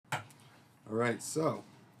All right, so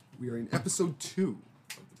we are in episode 2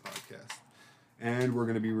 of the podcast, and we're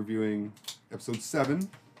going to be reviewing episode 7,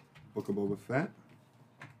 Book of Boba Fett,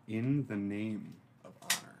 In the Name of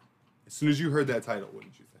Honor. As soon as you heard that title, what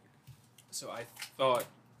did you think? So I thought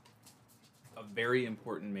a very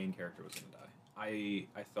important main character was going to die.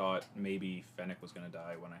 I thought maybe Fennec was going to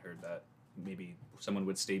die when I heard that maybe someone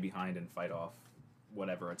would stay behind and fight off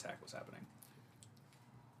whatever attack was happening.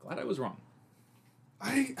 Glad I was wrong.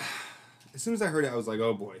 As soon as I heard it, I was like,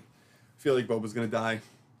 oh boy, I feel like Boba's going to die.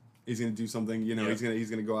 He's going to do something, you know, he's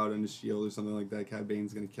gonna go out on his shield or something like that. Cad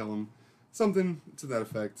Bane's going to kill him. Something to that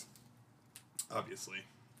effect. Obviously,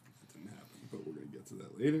 it didn't happen, but we're going to get to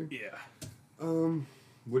that later. Yeah.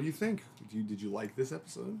 What do you think? Did you like this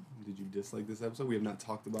episode? Did you dislike this episode? We have not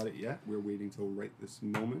talked about it yet. We're waiting till right this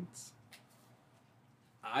moment.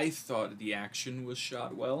 I thought the action was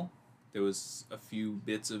shot well. There was a few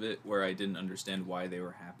bits of it where I didn't understand why they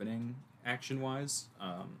were happening action-wise.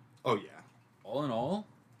 Oh, yeah. All in all,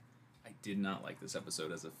 I did not like this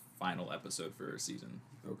episode as a final episode for a season.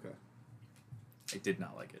 Okay. I did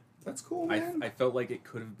not like it. That's cool, man. I felt like it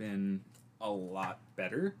could have been a lot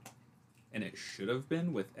better, and it should have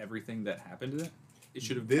been with everything that happened in it. It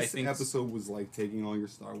should have. This episode was like taking all your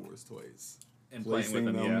Star Wars toys and playing with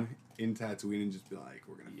them in Tatooine and just be like,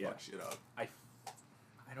 we're gonna fuck shit up. I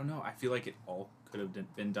don't know. I feel like it all could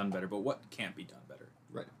have been done better, but what can't be done better?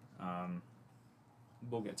 Right.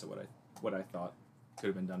 We'll get to what I thought could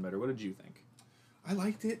have been done better. What did you think? I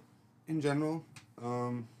liked it in general,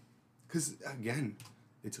 because again,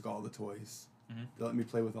 they took all the toys. Mm-hmm. They let me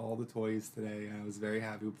play with all the toys today, and I was very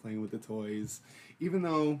happy with playing with the toys. Even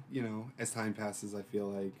though, you know, as time passes, I feel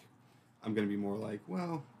like I'm gonna be more like,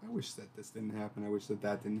 well, I wish that this didn't happen. I wish that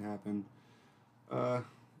didn't happen.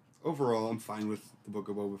 Overall, I'm fine with the Book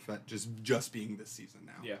of Boba Fett just being this season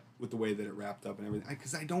now. Yeah. With the way that it wrapped up and everything.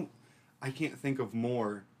 Because I can't think of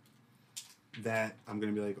more that I'm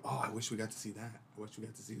going to be like, oh, I wish we got to see that. I wish we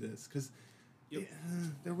got to see this. Because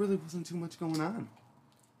there really wasn't too much going on.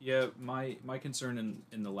 Yeah, my concern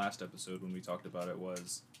in the last episode when we talked about it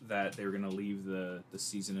was that they were going to leave the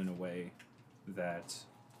season in a way that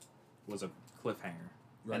was a cliffhanger.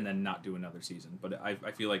 Right. And then not do another season. But I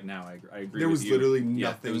feel like now I agree there with you. There was literally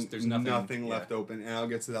nothing, there's nothing left open. And I'll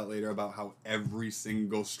get to that later about how every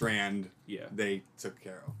single strand they took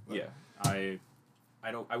care of. But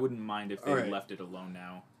I wouldn't mind if they left it alone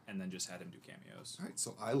now and then just had him do cameos. All right,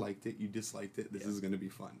 so I liked it. You disliked it. This is going to be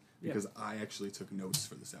fun. Because I actually took notes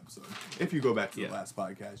for this episode. If you go back to the last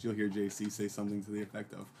podcast, you'll hear JC say something to the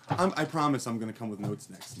effect of, I promise I'm going to come with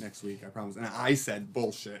notes next week. I promise. And I said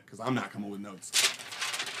bullshit because I'm not coming with notes.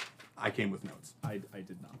 I came with notes. I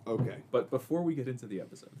did not. Okay. But before we get into the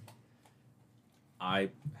episode, I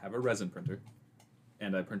have a resin printer,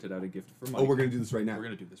 and I printed out a gift for Mike. Oh, we're going to do this right now? We're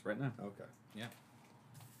going to do this right now. Okay. Yeah.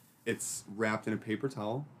 It's wrapped in a paper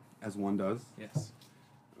towel, as one does. Yes.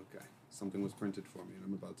 Okay. Something was printed for me, and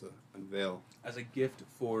I'm about to unveil. As a gift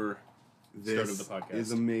for the start of the podcast. This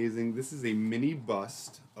is amazing. This is a mini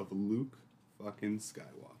bust of Luke fucking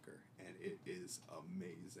Skywalker, and it is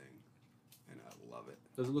amazing. And I love it.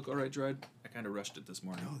 Does it look all right, dried? I kind of rushed it this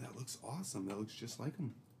morning. No, that looks awesome. That looks just like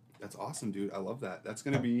him. That's awesome, dude. I love that. That's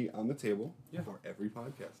going to be on the table for every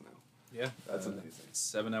podcast now. Yeah. That's amazing.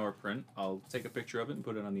 7-hour print. I'll take a picture of it and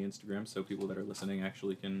put it on the Instagram so people that are listening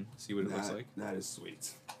actually can see what it looks like. That is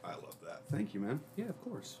sweet. I love that. Thank you, man. Yeah, of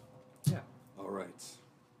course. Yeah. All right.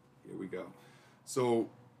 Here we go. So,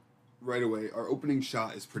 right away, our opening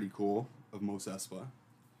shot is pretty cool of Mos Espa.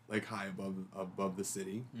 Like high above the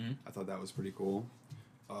city. Mm-hmm. I thought that was pretty cool.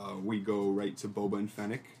 We go right to Boba and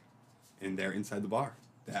Fennec, and they're inside the bar.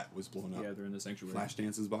 That was blown up. Yeah, they're in the sanctuary.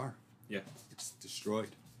 Flashdance's bar. Yeah. It's destroyed.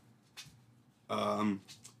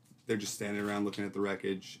 They're just standing around looking at the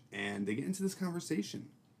wreckage, and they get into this conversation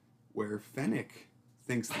where Fennec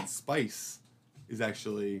thinks that spice is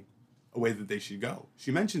actually a way that they should go.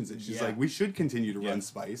 She mentions it. She's like, we should continue to run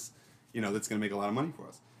spice. You know, that's going to make a lot of money for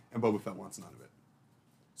us. And Boba Fett wants none of it.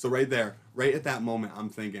 So right there, right at that moment, I'm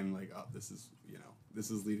thinking like, oh, this is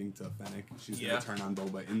leading to Fennec. She's going to turn on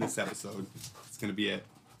Boba in this episode. It's going to be it.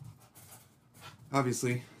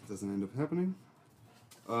 Obviously, it doesn't end up happening.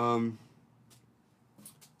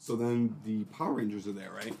 So then the Power Rangers are there,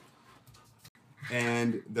 right?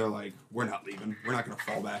 And they're like, we're not leaving. We're not going to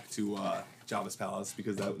fall back to Jabba's palace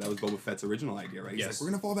because that was Boba Fett's original idea, right? He's like, we're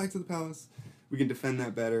going to fall back to the palace. We can defend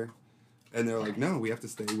that better. And they're like, no, we have to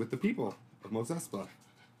stay with the people of Mos Espa.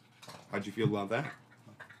 How'd you feel about that?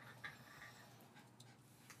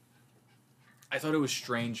 I thought it was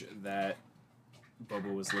strange that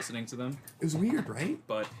Boba was listening to them. It was weird, right?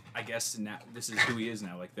 But I guess now this is who he is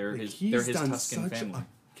now. Like they're his done Tusken such family.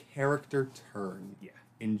 A character turn Yeah.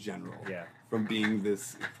 in general. Yeah. From being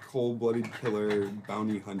this cold-blooded killer,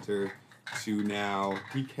 bounty hunter, to now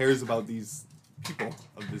he cares about these people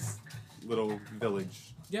of this little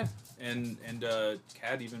village. Yeah, and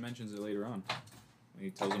Cad even mentions it later on. He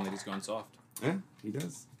tells him that he's gone soft. Yeah, he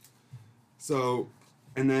does. So,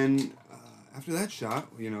 and then after that shot,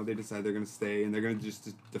 they decide they're going to stay and they're going to just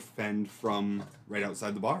defend from right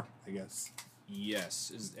outside the bar, I guess.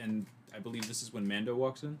 Yes, and I believe this is when Mando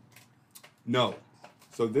walks in? No.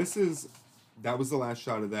 So that was the last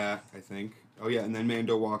shot of that, I think. Oh yeah, and then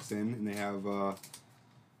Mando walks in and they have,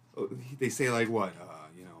 they say like what,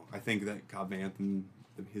 I think that Cobb Vanth and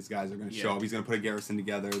his guys are going to show up. He's going to put a garrison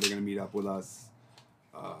together. They're going to meet up with us.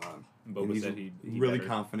 Boba said he really better.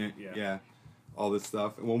 confident. Yeah. All this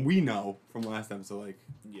stuff. And when we know from last episode, like,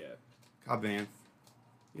 Cobb Vanth,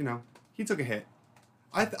 he took a hit.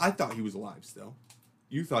 I thought he was alive still.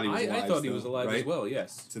 You thought he was alive. I thought he was alive as well.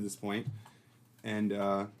 Yes. To this point, and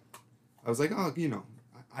I was like, oh,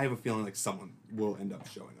 I have a feeling like someone will end up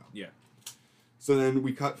showing up. Yeah. So then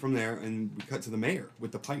we cut from there, and we cut to the mayor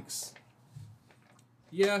with the pikes.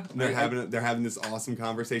 Yeah. And they're having this awesome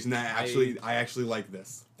conversation. I actually like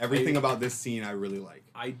this. Everything about this scene I really like.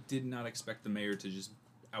 I did not expect the mayor to just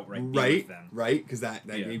outright be with them. Right, because that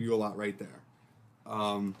gave you a lot right there.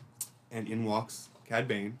 And in walks Cad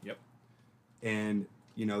Bane. Yep. And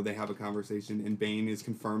they have a conversation, and Bane is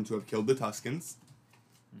confirmed to have killed the Tuskens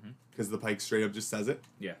because the Pike straight up just says it.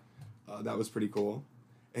 Yeah. That was pretty cool,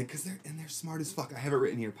 and they're smart as fuck. I have it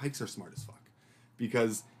written here. Pikes are smart as fuck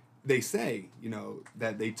because they say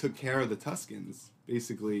that they took care of the Tuskens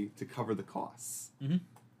basically to cover the costs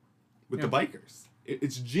with the bikers.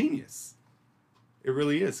 It's genius. It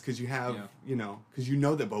really is because you have because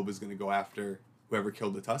that Boba's going to go after whoever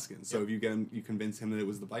killed the Tuskens. So if you get him, you convince him that it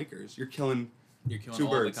was the bikers. You're killing two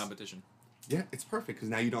all birds. The competition. Yeah, it's perfect because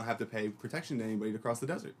now you don't have to pay protection to anybody to cross the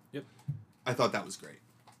desert. Yep. I thought that was great.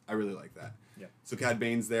 I really like that. Yeah. So Cad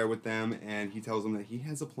Bane's there with them, and he tells them that he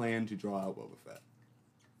has a plan to draw out Boba Fett,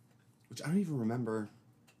 which I don't even remember.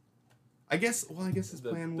 I guess his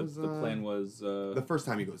plan was... The plan was... the first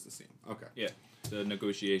time he goes to see him. Okay. Yeah. The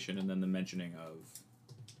negotiation and then the mentioning of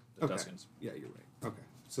the Tuskens. Yeah, you're right. Okay.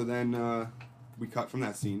 So then we cut from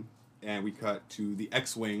that scene, and we cut to the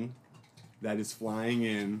X-Wing that is flying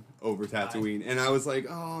in over Tatooine. And I was like,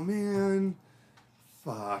 oh, man,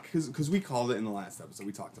 fuck. Because we called it in the last episode.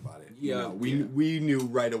 We talked about it. Yeah. We knew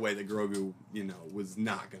right away that Grogu, was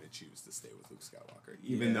not going to choose to stay with Luke Skywalker,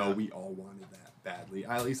 even though we all wanted that badly.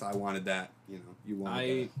 At least I wanted that. You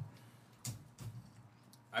wanted that.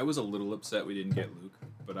 I was a little upset we didn't get Luke,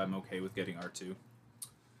 but I'm okay with getting R2.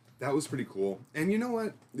 That was pretty cool. And you know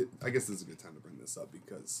what? I guess this is a good time to bring this up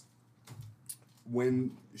because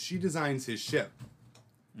when she designs his ship,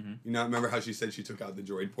 remember how she said she took out the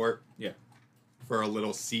droid port? Yeah. For a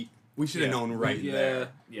little seat? We should have known there.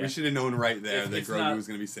 Yeah. We should have known right there that Grogu was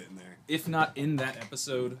going to be sitting there. If not in that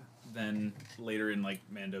episode, then later in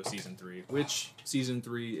Mando Season 3, which Season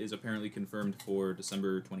 3 is apparently confirmed for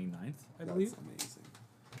December 29th, I believe. That's amazing.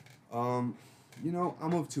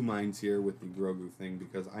 I'm of two minds here with the Grogu thing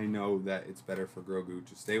because I know that it's better for Grogu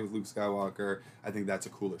to stay with Luke Skywalker. I think that's a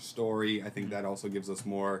cooler story. I think that also gives us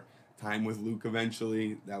more time with Luke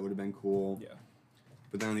eventually. That would have been cool. Yeah.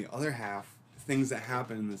 But then on the other half, things that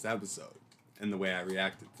happen in this episode and the way I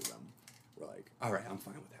reacted to them were like, all right, I'm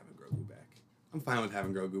fine with having Grogu back. I'm fine with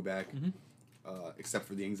having Grogu back, except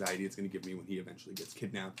for the anxiety it's going to give me when he eventually gets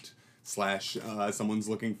kidnapped / someone's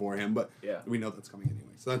looking for him. But we know that's coming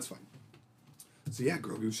anyway, so that's fine. So yeah,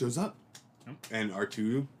 Grogu shows up, and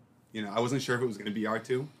R2, I wasn't sure if it was going to be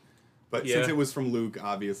R2, but since it was from Luke,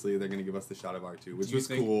 obviously they're going to give us the shot of R2, which was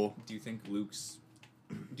cool. Do you think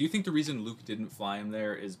the reason Luke didn't fly him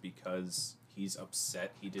there is because he's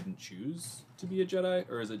upset he didn't choose to be a Jedi,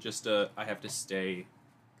 or is it just I have to stay,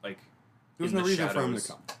 There's no reason for him to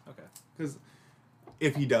come. Okay. Because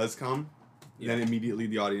if he does come, then immediately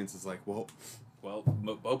the audience is like, well,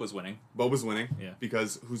 Boba's winning. Boba's winning. Yeah.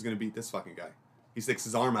 Because who's going to beat this fucking guy? He sticks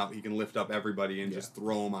his arm out, he can lift up everybody and just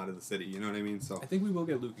throw them out of the city. You know what I mean? So I think we will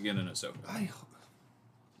get Luke again in Ahsoka.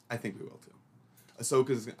 I think we will too.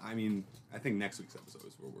 Ahsoka's, I think next week's episode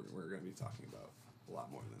is where we're going to be talking about a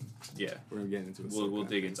lot more than... Yeah. We're going to get into Ahsoka. We'll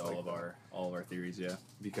dig into all of our theories, yeah.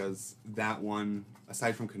 Because that one,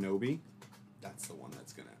 aside from Kenobi, that's the one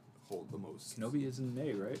that's going to hold the most... Kenobi is in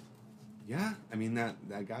May, right? Yeah.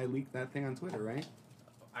 That guy leaked that thing on Twitter, right?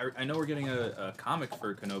 I know we're getting a comic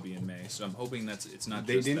for Kenobi in May, so I'm hoping it's not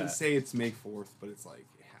They just didn't that. say it's May 4th, but it's like,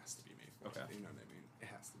 it has to be May 4th. Okay. You know what I mean? It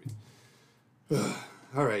has to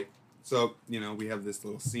be. All right. So, we have this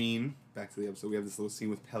little scene, back to the episode, we have this little scene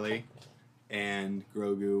with Pele and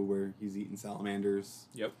Grogu where he's eating salamanders.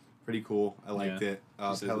 Yep. Pretty cool. I liked it.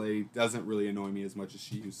 She Pele doesn't really annoy me as much as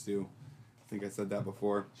she used to. I think I said that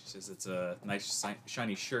before. She says it's a nice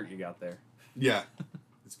shiny shirt you got there. Yeah.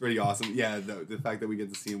 It's pretty awesome. Yeah, the fact that we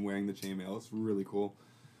get to see him wearing the chainmail is really cool.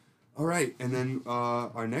 All right, and then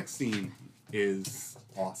our next scene is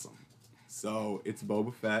awesome. So it's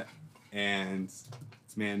Boba Fett and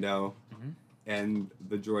it's Mando, and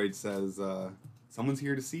the droid says, "Someone's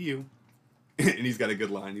here to see you," and he's got a good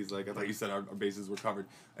line. He's like, "I thought you said our bases were covered."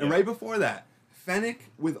 And right before that, Fennec,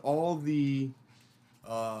 with all the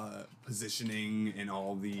positioning and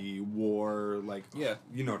all the war, like,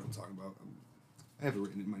 you know what I'm talking about. I have it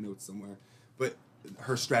written in my notes somewhere, but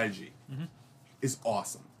her strategy is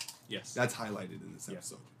awesome. Yes. That's highlighted in this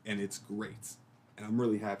episode, and it's great. And I'm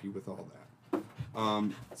really happy with all that.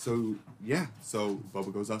 So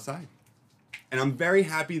Boba goes outside. And I'm very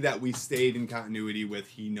happy that we stayed in continuity with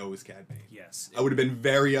he knows Cad Bane. Yes. I would have been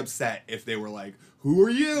very upset if they were like, "Who are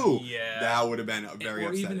you?" Yeah. That would have been very upsetting.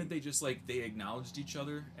 Or even if they just, like, they acknowledged each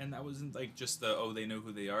other, and that wasn't, like, just they know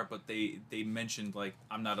who they are, but they mentioned, like,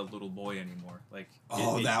 I'm not a little boy anymore. Like,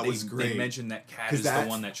 that was great. They mentioned that Cad is the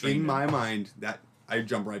one that trained in him. my mind, that I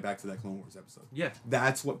jump right back to that Clone Wars episode. Yeah.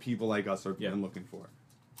 That's what people like us are been looking for.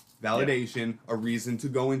 Validation, a reason to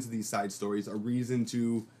go into these side stories, a reason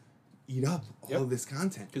to eat up all of this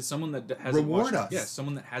content. Because someone that hasn't reward watched, us.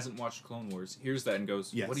 someone that hasn't watched Clone Wars hears that and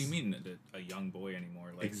goes, Yes. "What do you mean a young boy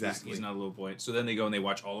anymore? Like, exactly. he's not a little boy." So then they go and they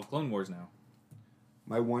watch all of Clone Wars now.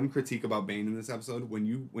 My one critique about Bane in this episode, when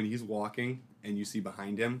he's walking and you see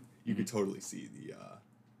behind him, you could totally see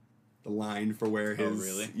the line for where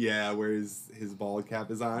his where his bald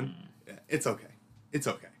cap is on. It's okay. It's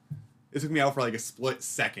okay. It took me out for like a split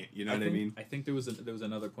second. You know what I mean? I think there was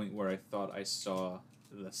another point where I thought I saw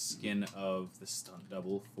the skin of the stunt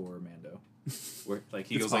double for Mando, where like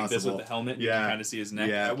he goes like this with the helmet. And you can kind of see his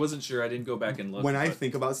neck. I wasn't sure. I didn't go back and look. When I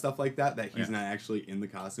think about stuff like that he's not actually in the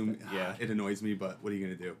costume, it annoys me. But what are you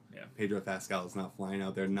gonna do? Yeah. Pedro Pascal is not flying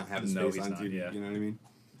out there, not having space on TV. Yeah. You know what I mean?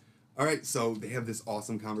 All right, so they have this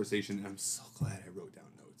awesome conversation, and I'm so glad I wrote down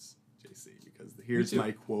notes, JC, because here's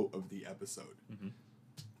my quote of the episode.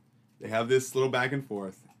 They have this little back and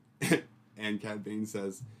forth, and Cad Bane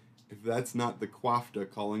says, "If that's not the Quacta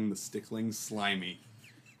calling the Stifling slimy."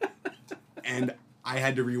 And I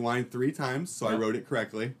had to rewind 3 times, so I wrote it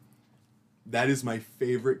correctly. That is my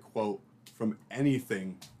favorite quote from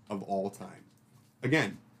anything of all time.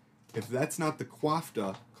 Again, if that's not the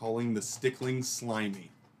Quacta calling the Stifling slimy.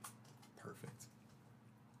 Perfect.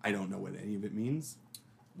 I don't know what any of it means.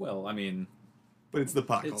 Well, I mean... But it's the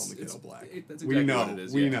pot calling the kettle black. That's exactly what it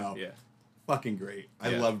is. We know. Yeah. Fucking great. I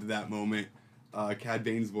loved that moment. Cad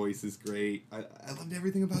Bane's voice is great. I loved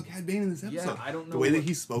everything about Cad Bane in this episode. Yeah, I don't know. The way that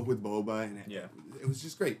he spoke with Boba, and it was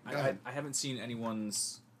just great. I haven't seen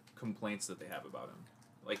anyone's complaints that they have about him.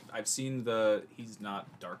 Like, I've seen he's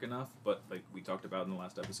not dark enough, but like we talked about in the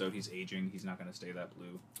last episode, he's aging. He's not going to stay that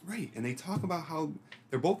blue. Right, and they talk about how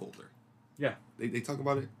they're both older. Yeah. They talk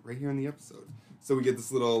about it right here in the episode. So we get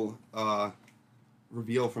this little...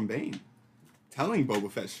 reveal from Bane, telling Boba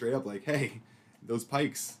Fett straight up, like, "Hey, those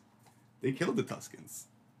Pikes, they killed the Tuskens.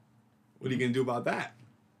 What are you gonna do about that?"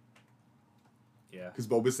 Yeah. Because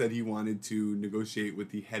Boba said he wanted to negotiate with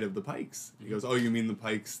the head of the Pikes. He goes, "Oh, you mean the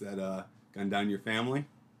Pikes that gunned down your family?"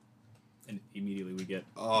 And immediately we get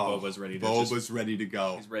Boba's ready to go. He's ready to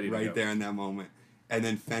go. Right there in that moment. And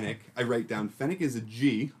then Fennec, I write down, Fennec is a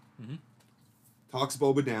G. Talks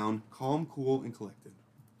Boba down, calm, cool, and collected.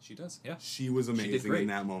 She does, yeah. She was amazing in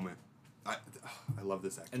that moment. I love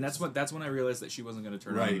this actress. And that's when I realized that she wasn't going to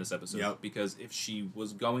turn on in this episode. Yep. Because if she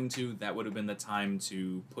was going to, that would have been the time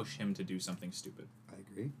to push him to do something stupid. I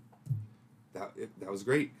agree. That was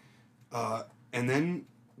great. And then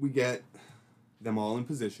we get them all in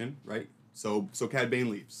position, right? So Cad Bane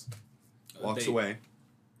leaves. Walks away.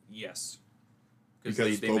 Yes.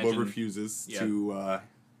 Because Boba refuses to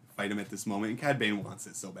fight him at this moment. And Cad Bane wants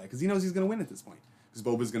it so bad. Because he knows he's going to win at this point. Because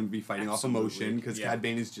Boba's going to be fighting off emotion, because Cad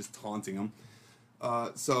Bane is just taunting him.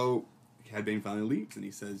 So Cad Bane finally leaves, and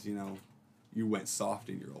he says, "You went soft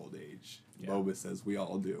in your old age." Yeah. Boba says, "We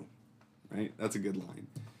all do." Right? That's a good line.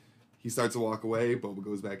 He starts to walk away. Boba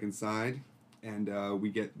goes back inside, and we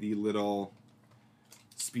get the little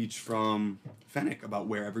speech from Fennec about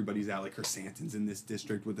where everybody's at. Like, Chrysanthemum's in this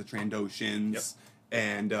district with the Trandoshans,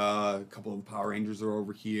 and a couple of the Power Rangers are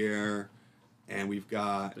over here. And we've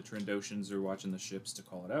got... The Trandoshans are watching the ships to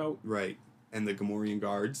call it out. Right. And the Gamorrean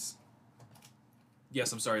guards.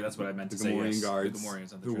 Yes, I'm sorry, that's what I meant to say. The Gamorrean guards. The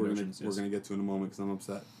Gamorreans and the who Trandoshans, we're going to get to in a moment, because I'm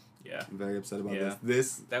upset. Yeah. I'm very upset about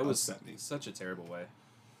this. That was such a terrible way.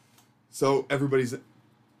 So everybody's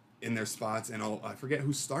in their spots, and I forget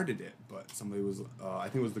who started it, but somebody was, I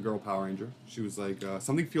think it was the girl Power Ranger. She was like,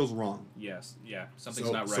 something feels wrong. Yes, yeah,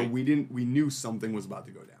 something's not right. So we knew something was about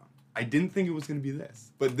to go down. I didn't think it was going to be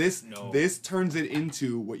this, but this turns it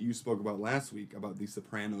into what you spoke about last week about the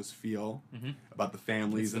Sopranos feel, about the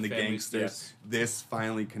families and the gangsters. Yes. This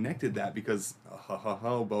finally connected that because,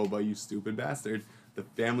 Boba, you stupid bastard, the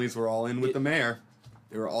families were all in with the mayor.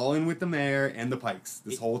 They were all in with the mayor and the Pikes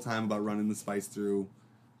this whole time about running the spice through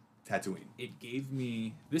Tatooine.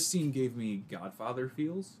 This scene gave me Godfather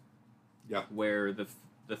feels. Yeah. Where the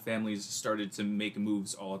families started to make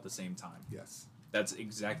moves all at the same time. Yes. That's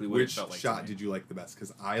exactly what it felt like. Which shot did you like the best?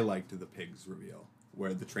 Because I liked the pigs reveal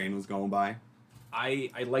where the train was going by. I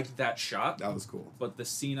liked that shot. That was cool. But the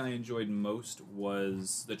scene I enjoyed most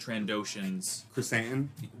was the Trandoshans.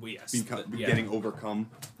 Chrysanthemum? Well, yes. Getting overcome.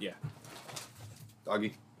 Yeah.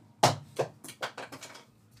 Doggy. Yeah,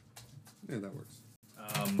 that works.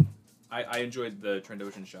 I enjoyed the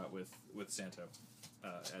Trandoshan shot with Santo,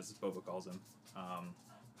 as Boba calls him.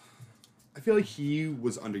 I feel like he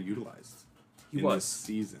was underutilized. He was this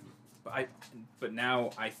season. But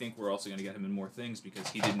now I think we're also going to get him in more things because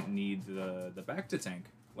he didn't need the Bacta tank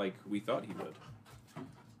like we thought he would.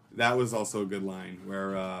 That was also a good line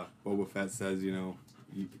where Boba Fett says,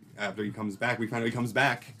 after he comes back, we find out he comes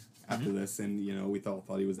back after this, and we I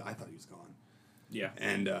thought he was gone. Yeah.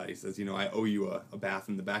 And he says, I owe you a bath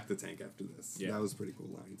in the Bacta tank after this. Yeah. That was a pretty cool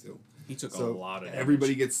line too. He took a lot of damage.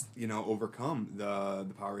 Everybody gets overcome. The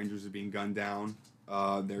Power Rangers are being gunned down.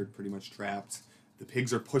 They're pretty much trapped. The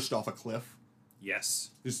pigs are pushed off a cliff.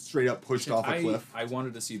 Yes. Just straight up pushed off a cliff. I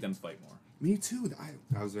wanted to see them fight more. Me too.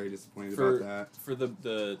 I was very disappointed about that. For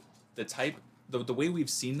the type, the way we've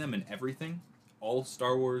seen them in everything, all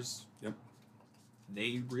Star Wars. Yep.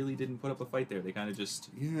 They really didn't put up a fight there. They kind of just.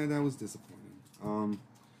 Yeah, that was disappointing.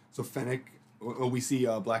 So Fennec. Well, we see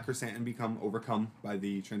Black Chrysanthemum become overcome by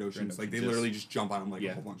the Trandoshans. Like, they literally just jump on him like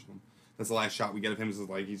a whole bunch of them. That's the last shot we get of him. Is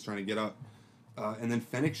like he's trying to get up. And then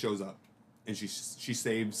Fennec shows up. And she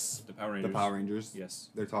saves the Power Rangers. The Power Rangers. Yes.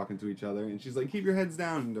 They're talking to each other. And she's like, keep your heads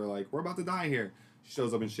down. And they're like, we're about to die here. She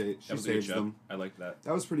shows up and she saves them. I liked that.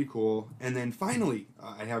 That was pretty cool. And then finally,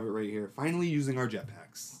 I have it right here, finally using our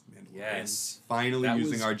jetpacks. Yes. Finally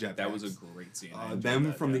using our jetpacks. That was a great scene.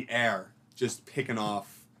 Them from the air just picking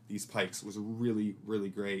off these Pikes was really, really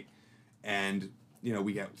great. And,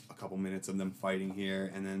 we get a couple minutes of them fighting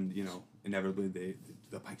here. And then, inevitably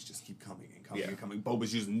the Pikes just keep coming and coming and coming.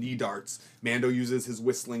 Boba's using knee darts. Mando uses his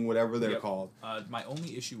whistling, whatever they're called. My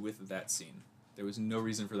only issue with that scene, there was no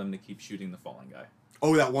reason for them to keep shooting the falling guy.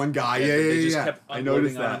 Oh, that one guy. They just kept I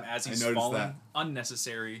noticed on that. him as he's falling.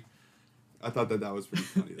 Unnecessary. I thought that was pretty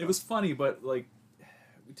funny. It was funny, but we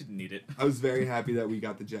didn't need it. I was very happy that we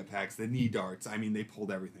got the jetpacks, the knee darts. I mean, they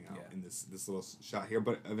pulled everything out in this little shot here.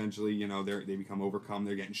 But eventually, they become overcome.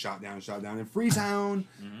 They're getting shot down, and Freetown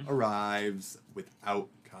arrives without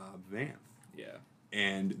Cobb Vanth. Yeah.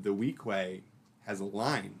 And the Weequay has a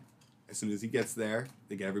line. As soon as he gets there,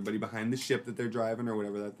 they get everybody behind the ship that they're driving or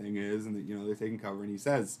whatever that thing is, and they're taking cover. And he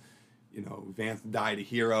says, Vanth died a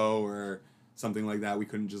hero or something like that. We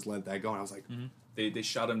couldn't just let that go. And I was like, They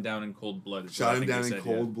shot him down in cold blood. Shot him down in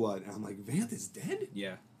cold blood. And I'm like, Vanth is dead?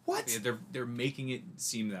 Yeah. What? Yeah, they're making it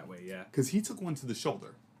seem that way, yeah. Because he took one to the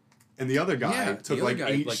shoulder. And the other guy took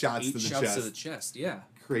eight shots to the chest. To the chest, yeah.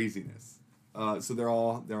 Craziness. So they're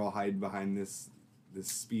all hiding behind this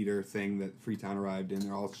speeder thing that Freetown arrived in.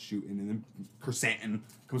 They're all shooting. And then Chrysanthemum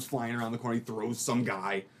comes flying around the corner. He throws some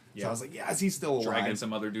guy. Yeah. So I was like, yes, he's still alive. Dragging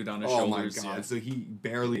some other dude on his shoulders. Oh my god. Yeah. So he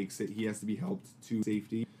barely makes it. He has to be helped to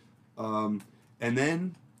safety. And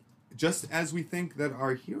then, just as we think that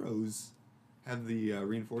our heroes have the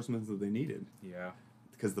reinforcements that they needed. Yeah.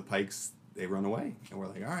 Because the Pikes, they run away. And we're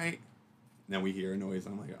like, all right. And then we hear a noise.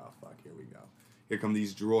 I'm like, oh, fuck, here we go. Here come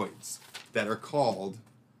these droids that are called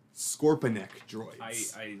Scorpionic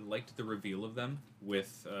droids. I liked the reveal of them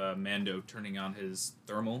with Mando turning on his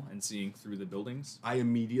thermal and seeing through the buildings. I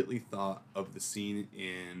immediately thought of the scene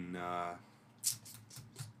in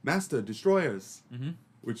Master Destroyers. Mm-hmm.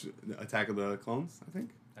 Which, Attack of the Clones, I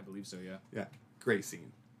think? I believe so, yeah. Yeah, great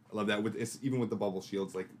scene. I love that. Even with the bubble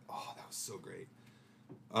shields, that was so great.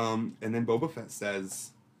 And then Boba Fett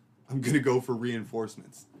says, I'm going to go for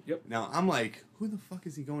reinforcements. Yep. Now, I'm like, who the fuck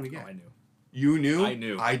is he going to get? Oh, I knew. You knew? I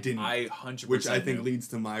knew. I didn't. I 100% Which I think knew. leads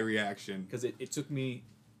to my reaction. Because it took me...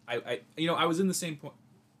 I was in the same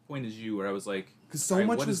point as you, where I was like... Because so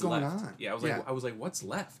much was going left? on. Yeah, I was like, what's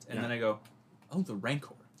left? And then I go, oh, the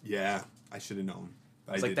Rancor. Yeah, I should have known.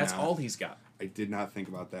 I was like, that's all he's got. I did not think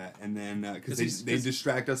about that. And then, because they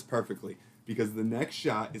distract us perfectly. Because the next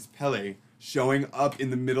shot is Pele showing up in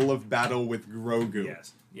the middle of battle with Grogu.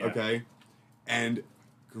 Yes. Yeah. Okay? And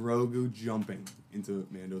Grogu jumping into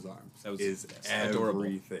Mando's arms is adorable.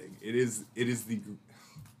 everything. It is the...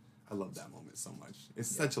 I love that moment so much. It's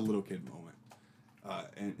such a little kid moment.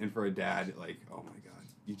 And for a dad, like, oh my God,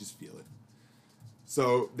 you just feel it.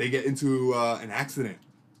 So they get into an accident.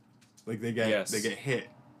 Like they get hit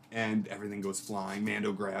and everything goes flying.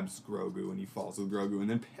 Mando grabs Grogu and he falls with Grogu, and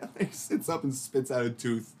then Pele sits up and spits out a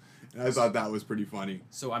tooth. And I thought that was pretty funny.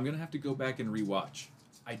 So I'm gonna have to go back and rewatch.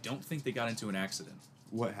 I don't think they got into an accident.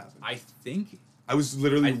 What happened? I was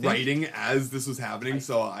literally writing as this was happening,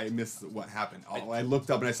 so I missed what happened. I looked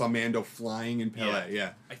up and I saw Mando flying and Pele.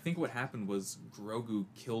 Yeah. I think what happened was Grogu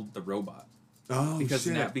killed the robot. Oh,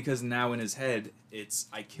 shit. Because now in his head, it's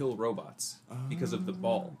I kill robots because of the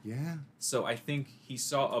ball. Yeah. So I think he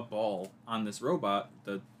saw a ball on this robot,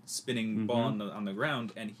 the spinning ball on the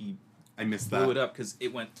ground, and he blew it up because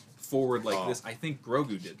it went forward like this. I think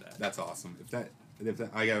Grogu did that. That's awesome. If that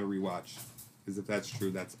I gotta rewatch, because if that's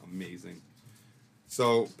true, that's amazing.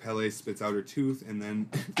 So Pele spits out her tooth, and then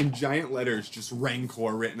in giant letters, just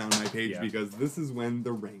Rancor written on my page, because this is when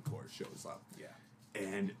the Rancor shows up. Yeah.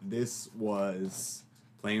 And this was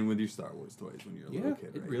playing with your Star Wars toys when you're a little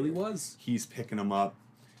kid, right? It really was. He's picking them up.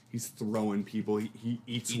 He's throwing people. He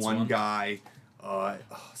eats one guy.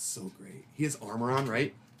 So great. He has armor on,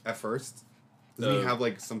 right? At first. Doesn't he have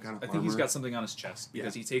like some kind of armor? I think he's got something on his chest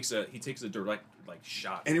because he takes a direct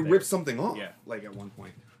shot. And it rips something off. Yeah. Like at one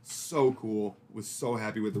point. So cool. Was so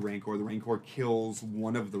happy with the Rancor. The Rancor kills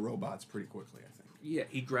one of the robots pretty quickly, I think. Yeah,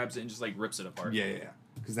 he grabs it and just like rips it apart. Yeah.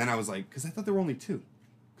 Because then I was like, because I thought there were only two.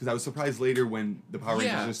 Because I was surprised later when the Power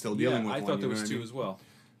Rangers are still dealing with one. I thought there was two as well.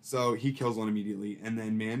 So he kills one immediately, and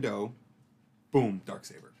then Mando, boom,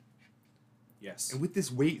 Darksaber. Yes. And with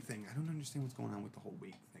this weight thing, I don't understand what's going on with the whole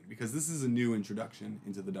weight thing, because this is a new introduction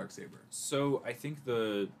into the Darksaber. So I think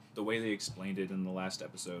the way they explained it in the last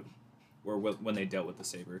episode, or when they dealt with the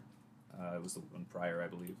saber, it was the one prior, I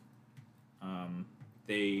believe.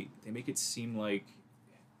 They make it seem like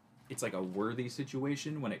it's like a worthy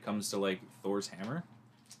situation when it comes to like Thor's hammer.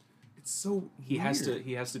 It's so he weird.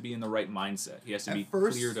 has to be in the right mindset. He has to be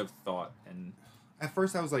cleared of thought. And at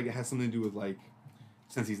first I was like, it has something to do with like,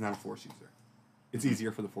 since he's not a Force user, it's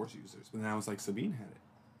easier for the Force users. But then I was like, Sabine had it.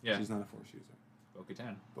 Yeah. She's not a Force user.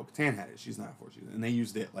 Bo-Katan had it. She's not a Force user. And they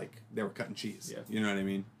used it like they were cutting cheese. Yeah. You know what I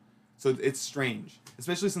mean? So it's strange.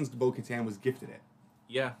 Especially since Bo-Katan was gifted it.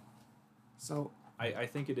 Yeah. So I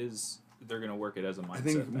think it is, they're going to work it as a mindset. I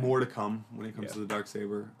think more to come when it comes to the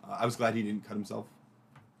Darksaber. I was glad he didn't cut himself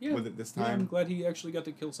with it this time. Yeah, I'm glad he actually got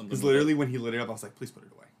to kill something. Because literally when he lit it up, I was like, please put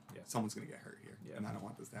it away. Yeah. Someone's going to get hurt here. Yeah. And I don't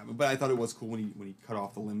want this to happen. But I thought it was cool when he cut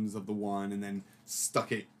off the limbs of the one and then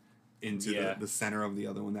stuck it into the center of the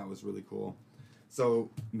other one. That was really cool.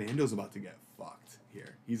 So Mando's about to get fucked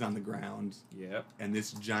here. He's on the ground. Yep. And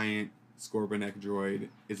this giant Scorpion droid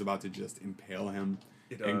is about to just impale him.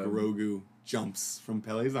 And Grogu jumps from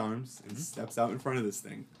Pele's arms and steps out in front of this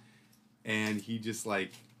thing. And he just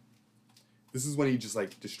like... This is when he just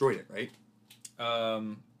like destroyed it, right?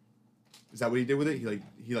 Is that what he did with it?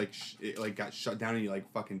 It got shut down and he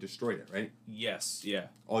like fucking destroyed it, right? Yes, yeah.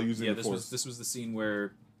 All using the Force. This was the scene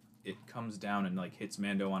where it comes down and like hits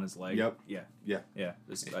Mando on his leg. Yep. Yeah.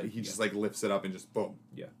 He just like lifts it up and just boom.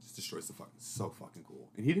 Yeah. Just destroys the fucking... So fucking cool.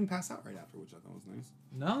 And he didn't pass out right after, which I thought was nice.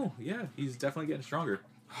 No, yeah. He's definitely getting stronger.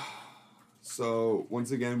 So,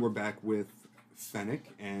 once again, we're back with Fennec,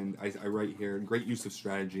 and I write here, great use of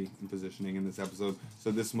strategy and positioning in this episode.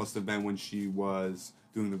 So this must have been when she was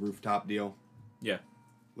doing the rooftop deal. Yeah.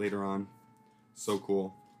 Later on. So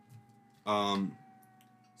cool.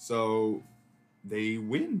 So they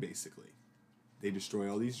win, basically. They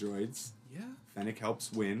destroy all these droids. Yeah. Fennec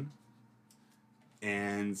helps win.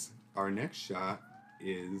 And our next shot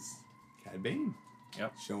is Cad Bane.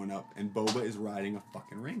 Yep. Showing up, and Boba is riding a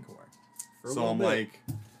fucking Rancor. So I'm like,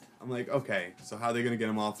 okay, so how are they gonna get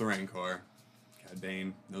him off the Rancor? Cad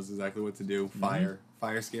Bane knows exactly what to do. Fire.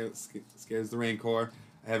 Fire scares the Rancor.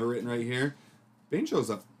 I have it written right here. Bane shows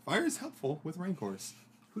up. Fire is helpful with Rancors.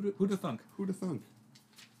 Who'da thunk? Who'da thunk?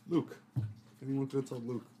 Luke. If anyone could have told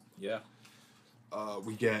Luke. Yeah.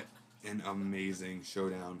 We get an amazing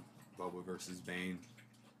showdown, Boba versus Bane.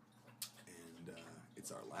 And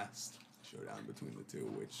it's our last showdown between the two,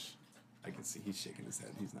 which I can see he's shaking his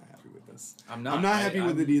head. He's not happy with this. I'm not happy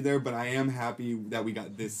with it either, but I am happy that we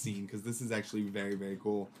got this scene, because this is actually very, very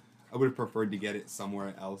cool. I would have preferred to get it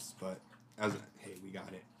somewhere else, but hey, we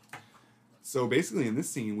got it. So basically in this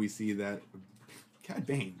scene, we see that Cad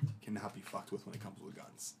Bane cannot be fucked with when it comes with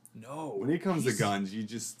guns. No. When it comes to guns,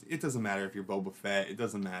 it doesn't matter if you're Boba Fett. It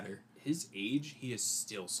doesn't matter. his age, he is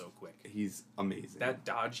still so quick. He's amazing. That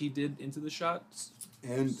dodge he did into the shot,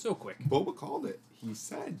 and so quick. Boba called it. He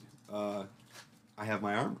said, "I have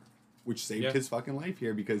my armor," which saved his fucking life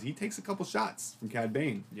here because he takes a couple shots from Cad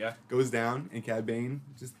Bane. Yeah. Goes down, and Cad Bane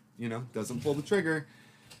just, doesn't pull the trigger.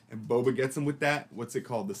 And Boba gets him with that, what's it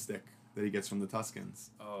called, the stick that he gets from the Tuskens.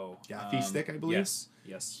 Oh. Gaffy stick, I believe?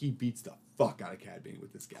 Yes. He beats the fuck out of Cad Bane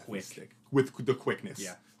with this Gaffy stick. Quick. With the quickness.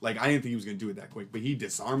 Yeah. Like, I didn't think he was going to do it that quick, but he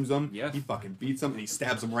disarms him. Yeah. He fucking beats him, and he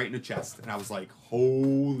stabs him right in the chest. And I was like,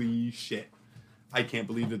 holy shit. I can't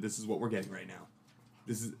believe that this is what we're getting right now.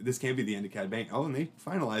 This can't be the end of Cad Bane. Oh, and they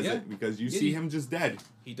finalize it because you see him just dead.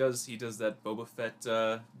 He does that Boba Fett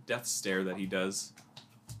death stare that he does.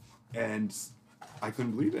 And I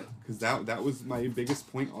couldn't believe it because that was my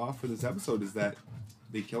biggest point off for this episode is that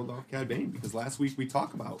they killed off Cad Bane because last week we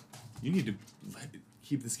talked about you need to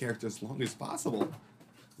keep this character as long as possible.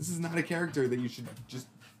 This is not a character that you should just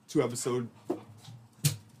 2 episode,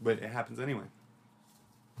 but it happens anyway.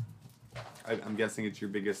 I'm guessing it's your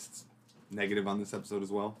biggest negative on this episode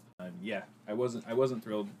as well. Yeah, I wasn't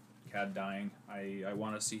thrilled Cad dying. I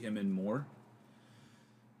want to see him in more.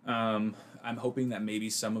 I'm hoping that maybe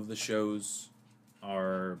some of the shows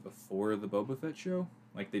are before the Boba Fett show.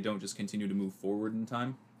 Like, they don't just continue to move forward in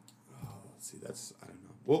time. Oh, let's see, I don't know.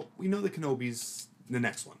 Well, we know the Kenobi's the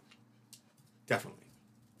next one. Definitely.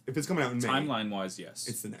 If it's coming out in May. Timeline-wise, yes.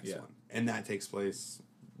 It's the next one. And that takes place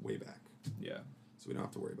way back. Yeah. So we don't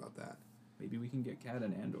have to worry about that. Maybe we can get Cad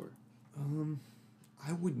and Andor.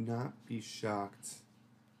 I would not be shocked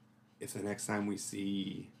if the next time we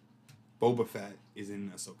see Boba Fett is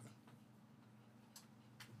in Ahsoka.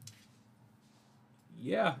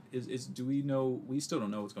 Yeah, do we know? We still don't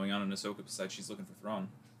know what's going on in Ahsoka besides she's looking for Thrawn.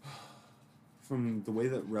 From the way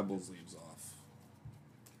that Rebels leaves off,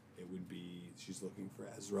 it would be she's looking for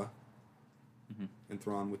Ezra and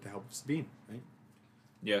Thrawn with the help of Sabine, right?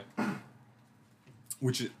 Yeah.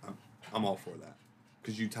 Which I'm all for that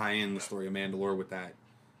because you tie in the story of Mandalore with that,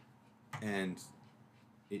 and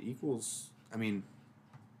it equals. I mean,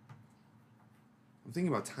 I'm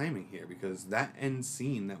thinking about timing here because that end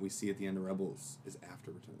scene that we see at the end of Rebels is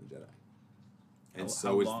after Return of the Jedi. And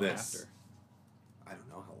so is this. After? I don't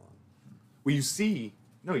know how long. Well, you see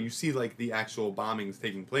like the actual bombings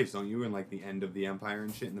taking place, don't you? And like the end of the Empire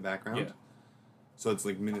and shit in the background. Yeah. So it's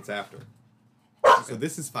like minutes after. Okay. So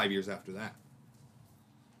this is 5 years after that.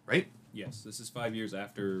 Right? Yes, this is 5 years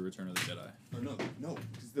after Return of the Jedi. Or no,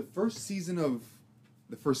 because the first season of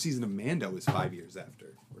Mando is 5 years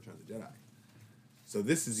after Return of the Jedi. So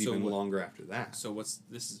this is even longer after that. So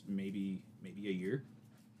this is maybe a year?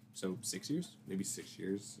 So 6 years? Maybe 6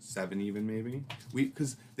 years. 7 even, maybe.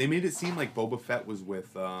 Because they made it seem like Boba Fett was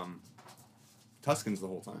with Tuskens the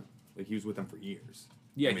whole time. Like, he was with them for years.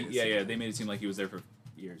 Yeah, they made it seem like he was there for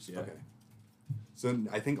years, yeah. Okay. So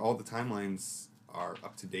I think all the timelines are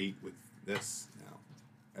up to date with this now.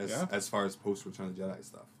 As far as post-Return of the Jedi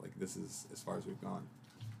stuff. Like, this is as far as we've gone.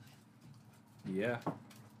 Yeah.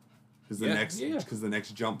 Because the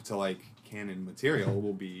next jump to like canon material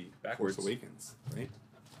will be Backwards. Force Awakens, right?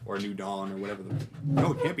 Or a New Dawn, or whatever.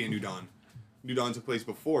 No, it can't be a New Dawn. New Dawn took place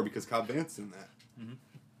before because Cobb Vanth's in that. Mm-hmm.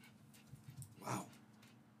 Wow.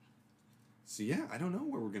 So yeah, I don't know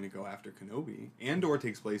where we're gonna go after Kenobi. Andor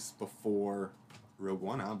takes place before Rogue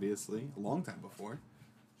One, obviously, a long time before.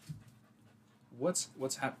 What's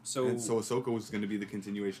happened? So Ahsoka was going to be the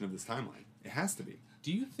continuation of this timeline. It has to be.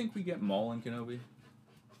 Do you think we get Maul in Kenobi?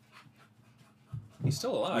 He's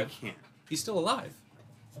still alive. We can't. He's still alive.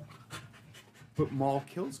 But Maul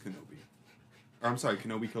kills Kenobi. Or I'm sorry,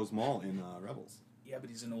 Kenobi kills Maul in Rebels. Yeah, but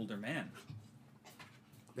he's an older man.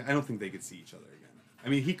 I don't think they could see each other again. I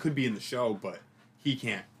mean, he could be in the show, but he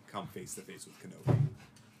can't come face to face with Kenobi.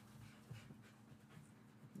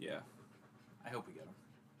 Yeah. I hope we get him.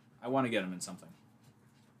 I want to get him in something.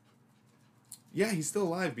 Yeah, he's still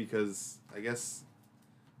alive because I guess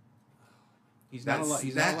he's not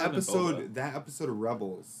alive. That episode of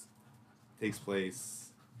Rebels takes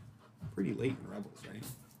place pretty late in Rebels, right?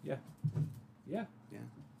 Yeah. Yeah. Yeah.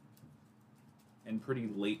 And pretty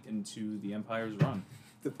late into the Empire's run.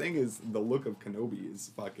 The thing is, the look of Kenobi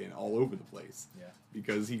is fucking all over the place. Yeah.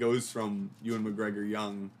 Because he goes from Ewan McGregor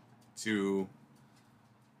young to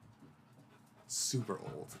super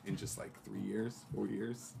old in just like 3 years, 4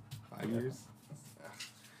 years, 5 years.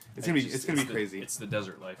 It's gonna be crazy. It's the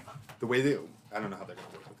desert life. The way I don't know how they're gonna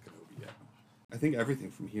work with Kenobi yet. I think everything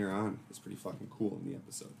from here on is pretty fucking cool in the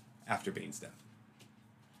episode after Bane's death.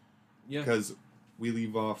 Yeah. Because we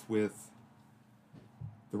leave off with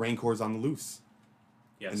the Rancor's on the loose.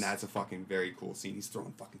 Yes. And that's a fucking very cool scene. He's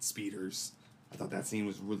throwing fucking speeders. I thought that scene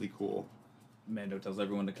was really cool. Mando tells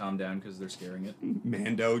everyone to calm down because they're scaring it.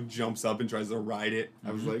 Mando jumps up and tries to ride it.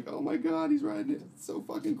 I was like, oh my god, he's riding it. It's so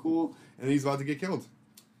fucking cool. And then he's about to get killed.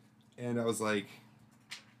 And I was like,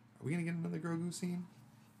 are we going to get another Grogu scene?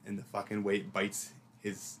 And the fucking weight bites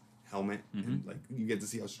his helmet. And like you get to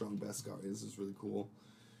see how strong Beskar is. It's really cool.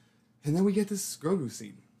 And then we get this Grogu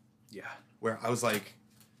scene. Yeah. Where I was like,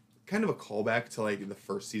 kind of a callback to like the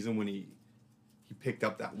first season when he picked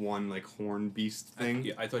up that one like horn beast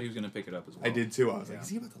thing. I thought he was gonna pick it up as well. I did too. I was like, is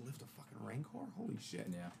he about to lift a fucking Rancor? Holy shit.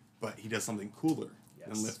 Yeah. But he does something cooler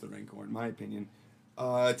than lift the Rancor, in my opinion.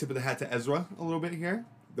 Tip of the hat to Ezra a little bit here.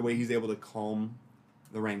 The way he's able to calm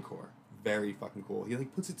the Rancor. Very fucking cool. He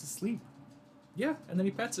like puts it to sleep. Yeah, and then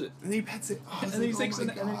he pets it. And then he pets it. Oh, and then he takes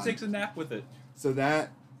a nap with it. So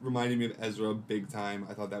that reminded me of Ezra big time.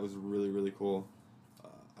 I thought that was really, really cool.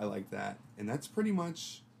 I like that. And that's pretty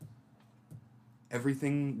much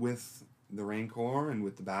everything with the Rancor and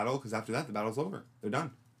with the battle, because after that, the battle's over. They're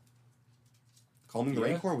done. Calming the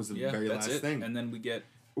Rancor was the very last thing. And then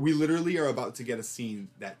we literally are about to get a scene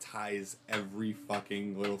that ties every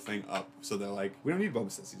fucking little thing up. So they're like, we don't need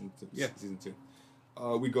Boba Fett season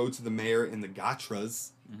 2. We go to the mayor and the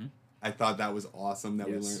Gotras. I thought that was awesome that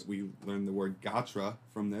we learned the word Gotra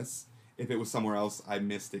from this. If it was somewhere else, I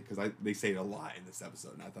missed it because they say it a lot in this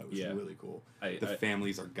episode, and I thought it was really cool. The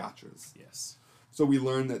families are Gotras. Yes. So we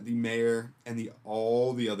learned that the mayor and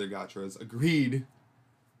all the other Gotras agreed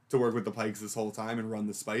to work with the Pikes this whole time and run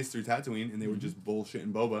the spice through Tatooine, and they were just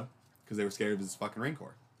bullshitting Boba because they were scared of his fucking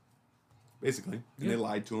Rancor. Basically. And they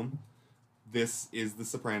lied to him. This is the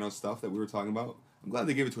Sopranos stuff that we were talking about. I'm glad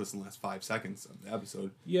they gave it to us in the last 5 seconds of the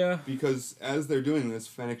episode. Yeah. Because as they're doing this,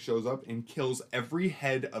 Fennec shows up and kills every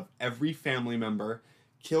head of every family member,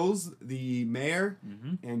 kills the mayor,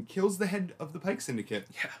 and kills the head of the Pike Syndicate.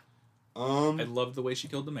 Yeah. I love the way she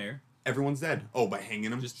killed the mayor. Everyone's dead. Oh, by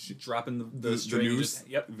hanging him? Just dropping the string. noose.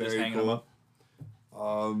 Just hanging them up.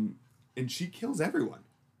 And she kills everyone.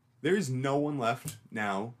 There is no one left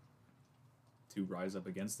now to rise up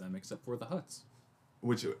against them except for the Hutts.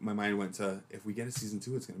 Which my mind went to, if we get a season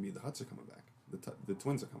 2, it's going to be the Hutts are coming back. The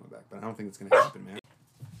twins are coming back. But I don't think it's going to happen, man.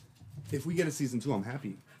 If we get a season 2, I'm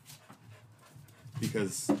happy.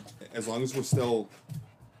 Because as long as we're still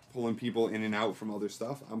pulling people in and out from other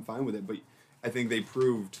stuff, I'm fine with it. But I think they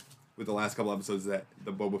proved with the last couple episodes that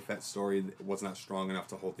the Boba Fett story was not strong enough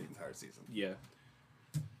to hold the entire season. Yeah.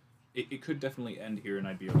 It could definitely end here and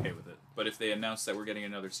I'd be okay with it. But if they announce that we're getting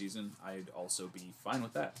another season, I'd also be fine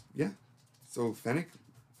with that. Yeah. So Fennec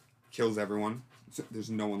kills everyone. So there's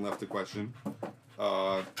no one left to question.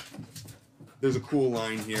 There's a cool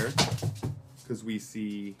line here because we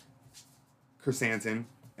see Chrysanthemum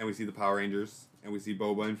and we see the Power Rangers and we see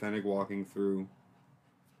Boba and Fennec walking through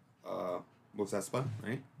Mos Espa,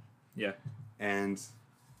 right? Yeah. And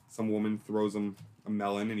some woman throws him a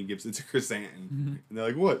melon and he gives it to Chrysanthemum. And they're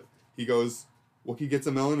like, what? He goes, Wookiee gets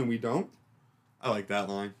a melon and we don't? I like that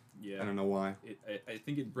line. Yeah. I don't know why. I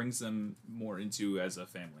think it brings them more into as a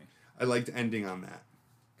family. I liked ending on that.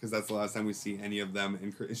 Because that's the last time we see any of them.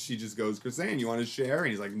 And she just goes, Chrysanthemum, you want to share?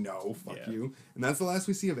 And he's like, no, fuck you. And that's the last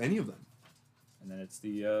we see of any of them. And then it's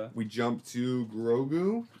the... We jump to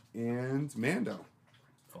Grogu and Mando.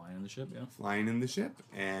 Flying in the ship, yeah. Flying in the ship.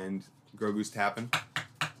 And Grogu's tapping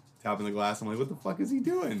the glass. I'm like, what the fuck is he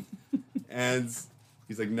doing? And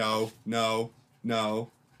he's like, no.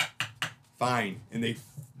 Fine. And they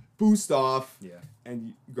boost off. Yeah.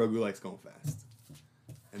 And Grogu likes going fast.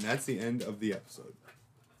 And that's the end of the episode.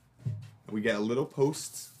 And we get a little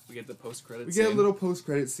We get the post-credit We scene. get a little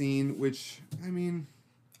post-credit scene, which, I mean...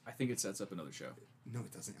 I think it sets up another show. No,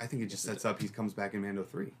 it doesn't. I think it just sets up he comes back in Mando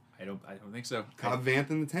 3. I don't think so. Cobb Vanth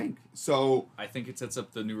in the tank. So... I think it sets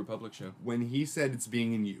up the New Republic show. When he said it's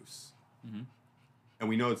being in use, and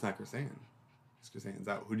we know it's not Chrysanthemum, because Chrysanthemum's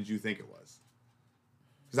out, who did you think it was?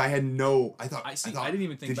 Because I had no... I didn't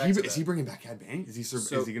even think back to that. Is he bringing back Cad Bane? Is he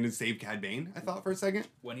going to save Cad Bane? I thought for a second.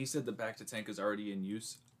 When he said the back-to-tank is already in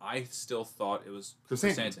use, I still thought it was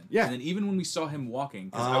Chrysanthemum. Yeah. And then even when we saw him walking,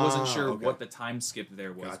 because I wasn't sure what the time skip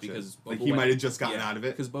there was, because Boba he might have just gotten out of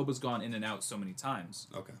it? Because Boba's gone in and out so many times.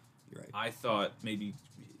 Okay, you're right. I thought maybe,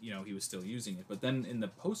 he was still using it. But then in the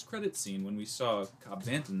post-credit scene, when we saw Cobb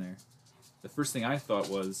Vanth in there, the first thing I thought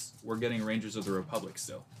was, we're getting Rangers of the Republic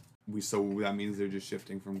still. So that means they're just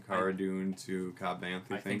shifting from Cara Dune to Cobb Vanth,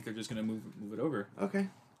 I think they're just going to move it over. Okay.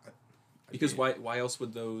 Because why else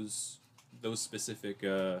would those specific...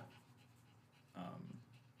 I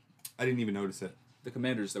didn't even notice it. The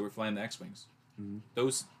commanders that were flying the X-Wings.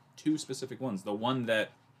 Those two specific ones. The one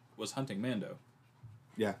that was hunting Mando.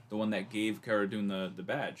 Yeah. The one that gave Cara Dune the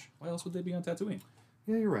badge. Why else would they be on Tatooine?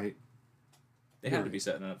 Yeah, you're right. They had to be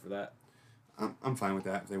setting it up for that. I'm fine with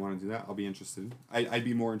that. If they want to do that, I'll be interested. I'd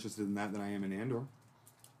be more interested in that than I am in Andor.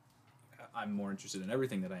 I'm more interested in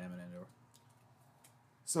everything that I am in Andor.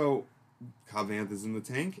 So, Cobb Vanth is in the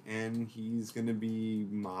tank, and he's going to be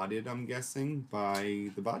modded, I'm guessing, by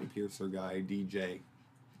the body piercer guy, DJ,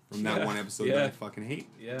 from that one episode that I fucking hate.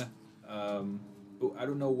 Yeah. I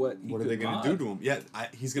don't know what he What are they going to do to him? Yeah,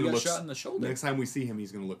 he's going to look... shot in the shoulder. Next time we see him,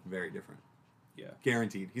 he's going to look very different. Yeah.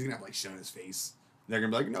 Guaranteed. He's going to have, like, shit on his face. They're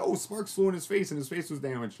going to be like, no, sparks flew in his face, and his face was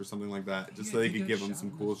damaged, or something like that, just so they could give him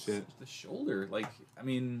some cool shit. The shoulder. Like, I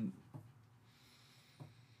mean...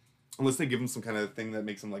 Unless they give him some kind of thing that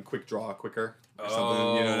makes him, like, quick draw quicker or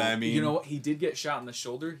something, you know what I mean? You know what? He did get shot in the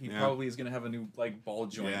shoulder. He probably is going to have a new, like, ball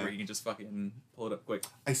joint where he can just fucking pull it up quick.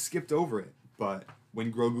 I skipped over it, but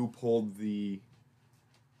when Grogu pulled the...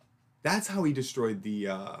 That's how he destroyed the...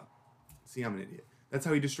 See, I'm an idiot. That's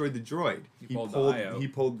how he destroyed the droid. He pulled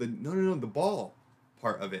the... No, the ball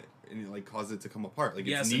part of it, and it, like, caused it to come apart. Like,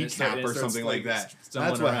 its kneecap or something like that.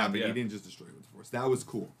 That's what happened. Yeah. He didn't just destroy it with the Force. That was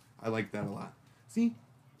cool. I liked that a lot. See?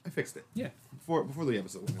 I fixed it. Yeah. Before the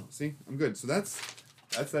episode went out. See? I'm good. So that's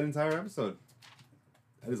that entire episode.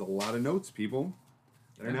 That is a lot of notes, people,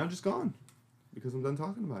 that are now just gone because I'm done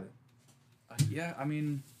talking about it. Yeah, I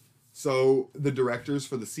mean... So, the directors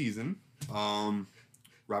for the season, Robert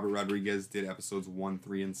Rodriguez did episodes 1,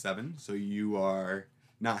 3, and 7. So, you are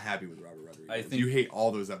not happy with Robert Rodriguez. I think you hate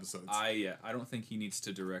all those episodes. I don't think he needs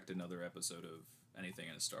to direct another episode of anything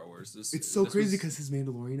in Star Wars. It's so crazy because his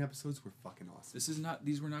Mandalorian episodes were fucking awesome.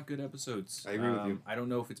 These were not good episodes. I agree with you. I don't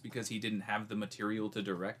know if it's because he didn't have the material to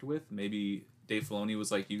direct with. Maybe Dave Filoni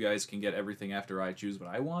was like, you guys can get everything after I choose what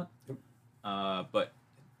I want. Yep. But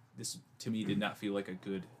this, to me, did not feel like a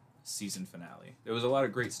good season finale. There was a lot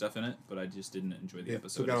of great stuff in it, but I just didn't enjoy the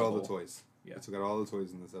episode. It took out all the toys. Yeah. It took out all the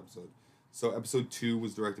toys in this episode. So episode 2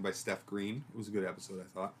 was directed by Steph Green. It was a good episode, I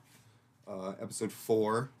thought. Episode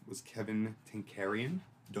 4 was Kevin Tankarian.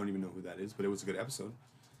 Don't even know who that is, but it was a good episode.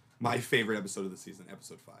 My favorite episode of the season,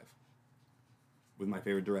 episode 5. With my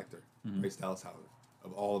favorite director, Bryce Dallas Howard.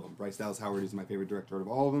 Of all of them. Bryce Dallas Howard is my favorite director out of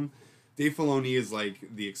all of them. Dave Filoni is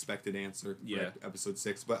like the expected answer for episode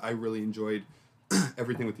 6, but I really enjoyed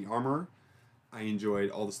everything with the armor. I enjoyed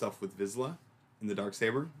all the stuff with Vizsla and the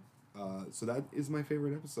Darksaber. So that is my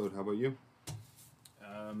favorite episode. How about you?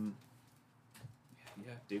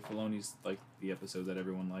 Yeah, Dave Filoni's like the episode that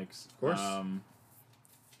everyone likes. Of course.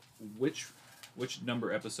 Which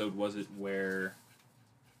number episode was it where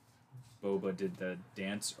Boba did the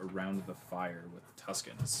dance around the fire with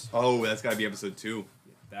Tuskens? Oh, that's got to be episode 2.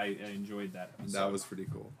 Yeah, I enjoyed that episode. That was pretty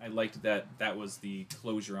cool. I liked that was the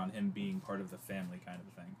closure on him being part of the family kind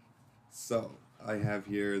of thing. So, I have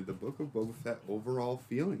here the Book of Boba Fett overall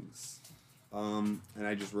feelings. And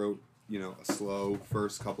I just wrote, a slow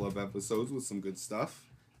first couple of episodes with some good stuff.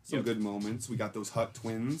 Some good moments. We got those Hutt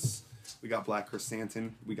twins. We got Black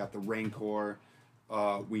Chrysanthemum. We got the Rancor.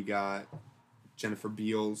 We got Jennifer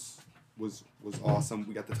Beals was awesome.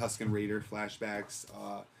 We got the Tusken Raider flashbacks.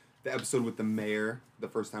 The episode with the mayor, the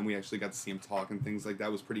first time we actually got to see him talk and things like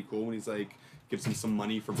that was pretty cool when he's like, gives him some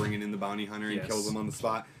money for bringing in the bounty hunter and kills him on the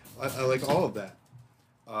spot. I like all of that.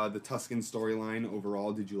 The Tusken storyline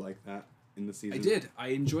overall, did you like that in the season? I did. I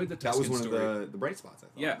enjoyed the Tusken That was one story. of the bright spots, I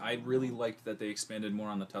thought. Yeah, I really liked that they expanded more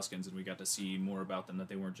on the Tuskens and we got to see more about them, that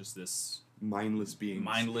they weren't just this... mindless beings.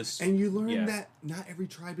 Mindless. And you learn that not every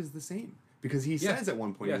tribe is the same. Because he says at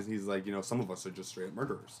one point, Yeah. he's like, some of us are just straight up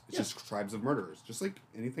murderers. It's just tribes of murderers, just like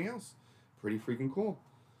anything else. Pretty freaking cool.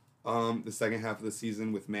 The second half of the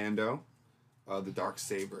season with Mando, the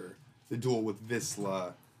Darksaber, the duel with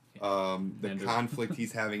Vizsla, the conflict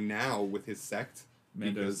he's having now with his sect.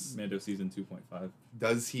 Mando season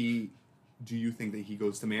 2.5. Do you think that he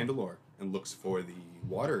goes to Mandalore and looks for the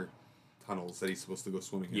water tunnels that he's supposed to go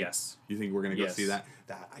swimming in? Yes. You think we're going to go see that?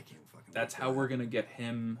 That I can't fucking That's how we're going to get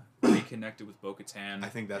him reconnected with Bo-Katan. I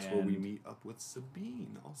think that's where we meet up with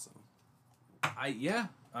Sabine also. I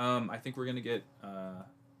think we're going to get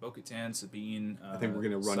Bo-Katan, Sabine, I think we're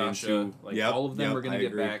going to run Sasha, into... all of them we're going to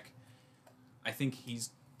get back. I think he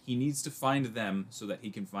needs to find them so that he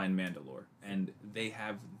can find Mandalore. And they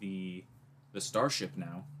have the starship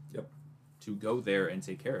now to go there and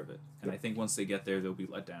take care of it. And I think once they get there, they'll be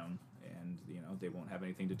let down. And, they won't have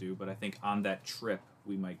anything to do. But I think on that trip,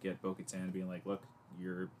 we might get Bo-Katan being like, look,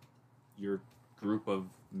 your group of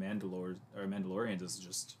Mandalorians is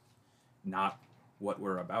just not what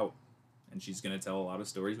we're about. And she's going to tell a lot of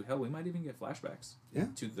stories. Hell, we might even get flashbacks. Yeah.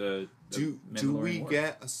 To the do we War.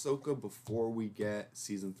 get Ahsoka before we get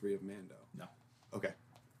season 3 of Mando? No. Okay.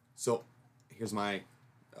 So, here's my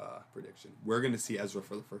prediction. We're going to see Ezra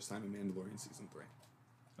for the first time in Mandalorian season 3.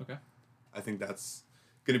 Okay. I think that's...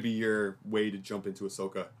 gonna be your way to jump into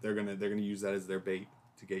Ahsoka. They're gonna use that as their bait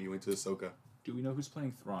to get you into Ahsoka. Do we know who's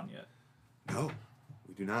playing Thrawn yet? No,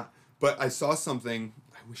 we do not. But I saw something.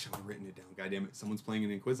 I wish I would have written it down. God damn it! Someone's playing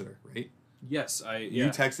an Inquisitor, right? Yes, You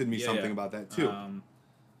texted me something about that too.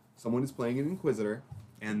 Someone is playing an Inquisitor,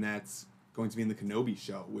 and that's going to be in the Kenobi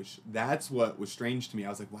show. Which that's what was strange to me. I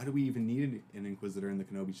was like, why do we even need an Inquisitor in the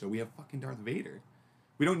Kenobi show? We have fucking Darth Vader.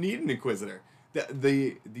 We don't need an Inquisitor.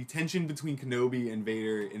 The tension between Kenobi and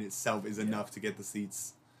Vader in itself is enough to get the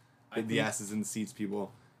seats, the asses in the seats,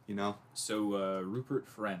 people. You know. So Rupert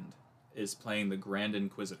Friend is playing the Grand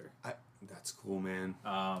Inquisitor. That's cool, man.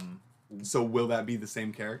 So will that be the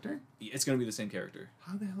same character? It's going to be the same character.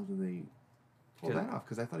 How the hell do they pull that off?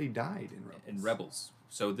 Because I thought he died in Rebels. In Rebels.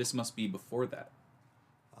 So this must be before that.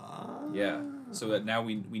 Yeah. So that now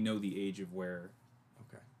we know the age of where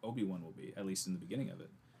Obi-Wan will be, at least in the beginning of it.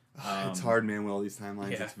 It's hard, man, with all these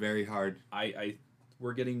timelines. Yeah. It's very hard.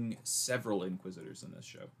 We're getting several Inquisitors in this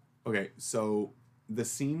show. Okay, so the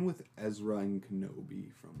scene with Ezra and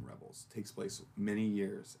Kenobi from Rebels takes place many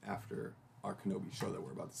years after our Kenobi show that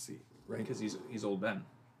we're about to see, right? Because he's old Ben.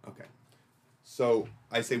 Okay. So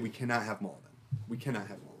I say we cannot have Maul then. We cannot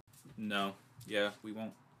have Maul. No. Yeah, we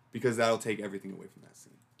won't. Because that'll take everything away from that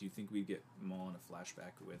scene. Do you think we'd get Maul in a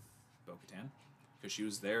flashback with Bo-Katan? Because she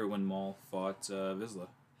was there when Maul fought Vizsla.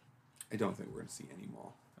 I don't think we're going to see any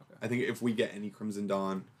Maul. Okay. I think if we get any Crimson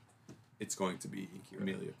Dawn, it's going to be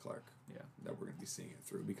Emilia Clarke. Yeah. That we're going to be seeing it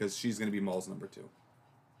through. Because she's going to be Maul's number 2.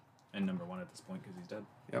 And number 1 at this point because he's dead.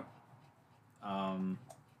 Yep.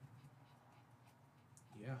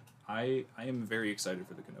 Yeah. I am very excited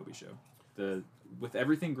for the Kenobi show. With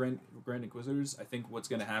everything Grand Inquisitors, I think what's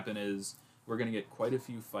going to happen is we're going to get quite a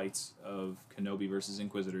few fights of Kenobi versus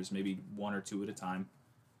Inquisitors, maybe 1 or 2 at a time.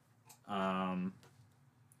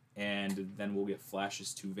 And then we'll get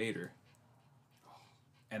flashes to Vader.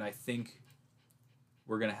 And I think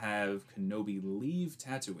we're going to have Kenobi leave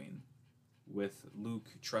Tatooine with Luke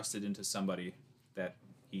trusted into somebody that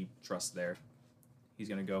he trusts there. He's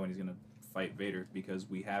going to go and he's going to fight Vader because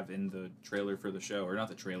we have in the trailer for the show, or not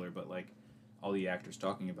the trailer, but like all the actors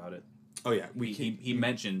talking about it. Oh yeah, he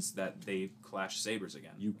mentions that they clash sabers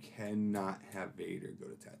again. You cannot have Vader go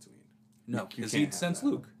to Tatooine. No, because he'd sense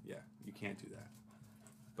Luke. Yeah, you can't do that.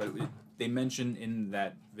 But they mention in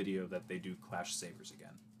that video that they do clash sabers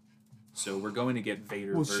again. So we're going to get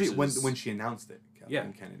Vader versus... when she announced it,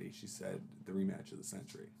 Kathleen Kennedy, she said the rematch of the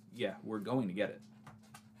century. Yeah, we're going to get it.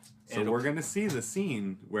 So we're going to see the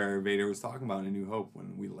scene where Vader was talking about in A New Hope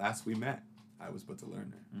when we met. I was but to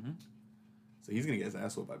learn her. Mm-hmm. So he's going to get his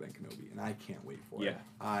ass whooped by Ben Kenobi, and I can't wait for it.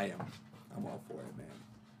 I'm all for it, man.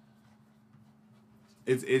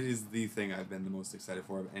 It is the thing I've been the most excited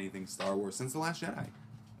for of anything Star Wars since The Last Jedi.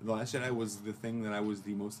 The Last Jedi was the thing that I was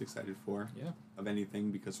the most excited for of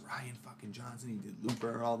anything because Rian fucking Johnson, he did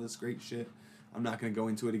Looper, all this great shit. I'm not going to go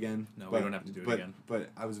into it again. No, we don't have to do it again. But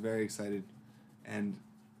I was very excited. And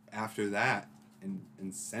after that, and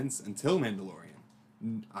since until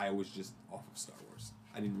Mandalorian, I was just off of Star Wars.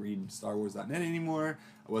 I didn't read StarWars.net anymore.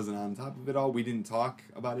 I wasn't on top of it all. We didn't talk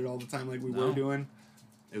about it all the time like we were doing.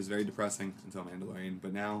 It was very depressing until Mandalorian.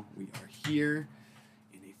 But now we are here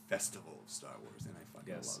in a festival of Star Wars, and I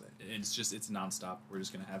fucking love it. It's nonstop. We're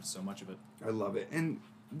just going to have so much of it. I love it. And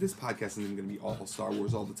this podcast isn't going to be all Star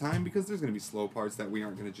Wars all the time because there's going to be slow parts that we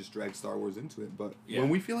aren't going to just drag Star Wars into it. But when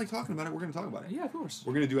we feel like talking about it, we're going to talk about it. Yeah, of course.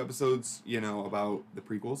 We're going to do episodes, about the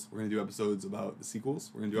prequels. We're going to do episodes about the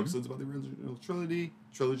sequels. We're going to do episodes about the original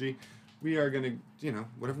trilogy. We are going to,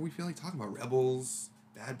 whatever we feel like talking about. Rebels,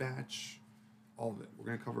 Bad Batch, all of it. We're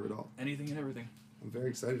going to cover it all. Anything and everything. I'm very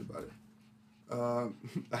excited about it.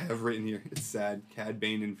 I have written here, it's sad, Cad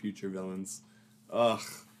Bane and future villains. Ugh.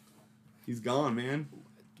 He's gone, man.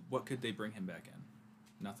 What could they bring him back in?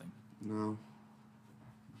 Nothing. No.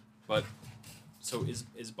 But, so is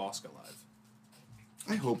Bossk alive?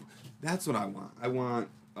 I hope. That's what I want. I want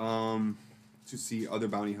to see other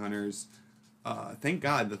bounty hunters. Thank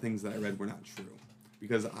God the things that I read were not true.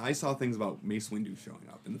 Because I saw things about Mace Windu showing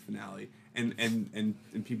up in the finale. And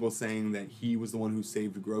people saying that he was the one who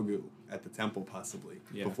saved Grogu at the temple, possibly,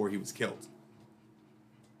 before he was killed.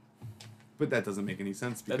 But that doesn't make any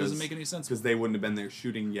sense. Because they wouldn't have been there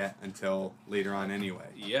shooting yet until later on anyway.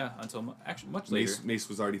 Yeah, until actually much later. Mace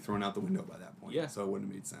was already thrown out the window by that point. Yeah. So it wouldn't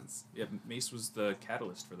have made sense. Yeah, Mace was the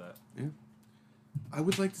catalyst for that. Yeah. I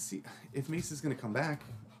would like to see... If Mace is going to come back,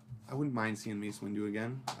 I wouldn't mind seeing Mace Windu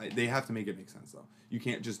again. They have to make it make sense, though. You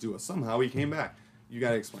can't just do a somehow he came back. You got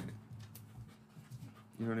to explain it.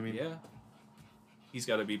 You know what I mean? Yeah. He's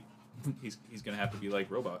got to be... He's going to have to be like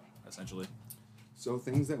Robot, essentially. So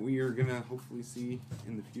things that we are gonna hopefully see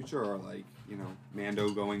in the future are like,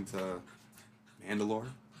 Mando going to Mandalore.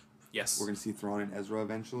 Yes. We're gonna see Thrawn and Ezra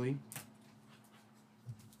eventually.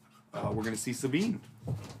 We're gonna see Sabine.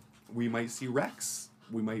 We might see Rex.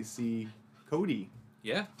 We might see Cody.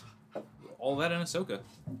 Yeah. All that in Ahsoka.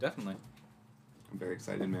 Definitely. I'm very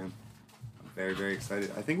excited, man. I'm very, very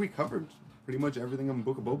excited. I think we covered pretty much everything in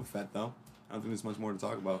Book of Boba Fett, though. I don't think there's much more to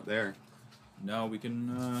talk about there. No, we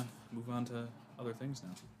can move on to other things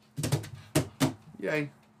now. Yay.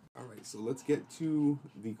 All right, so let's get to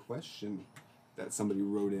the question that somebody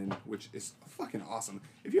wrote in, which is fucking awesome.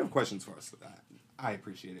 If you have questions for us, I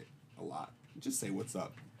appreciate it a lot. Just say what's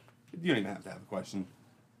up. You don't even have to have a question.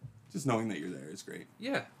 Just knowing that you're there is great.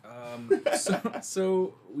 Yeah.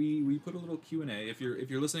 So we put a little Q&A. If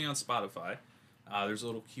you're listening on Spotify, there's a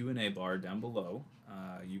little Q&A bar down below.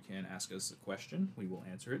 You can ask us a question. We will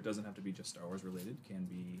answer it. Doesn't have to be just Star Wars related. Can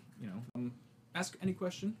be, ask any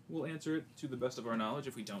question. We'll answer it to the best of our knowledge.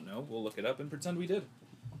 If we don't know, we'll look it up and pretend we did.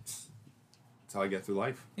 That's how I get through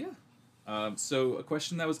life. Yeah. So a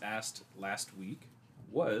question that was asked last week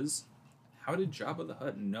was, how did Jabba the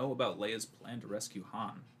Hutt know about Leia's plan to rescue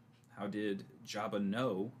Han? How did Jabba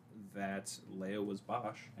know that Leia was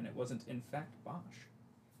Bosch and it wasn't in fact Bosch?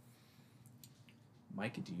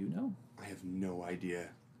 Mike, do you know? I have no idea.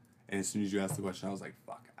 And as soon as you asked the question, I was like,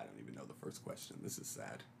 fuck, I don't even know the first question. This is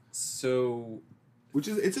sad. So...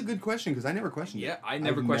 It's a good question, because I never questioned it. Yeah, I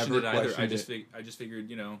never questioned it either. I just figured,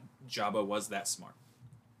 Jabba was that smart.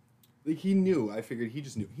 Like, he knew. I figured he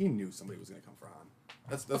knew somebody was going to come for Han.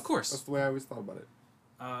 That's of course. That's the way I always thought about it.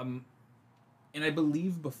 And I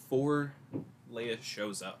believe before Leia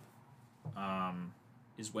shows up,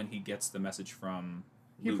 is when he gets the message from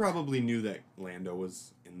Luke. He probably knew that Lando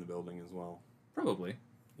was in the building as well. Probably.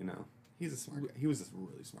 He's a smart guy. He was a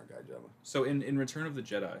really smart guy, Jabba. So in Return of the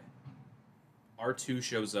Jedi, R2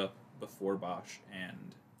 shows up before Bosch,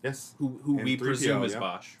 and yes, who we 3PO, presume is yeah.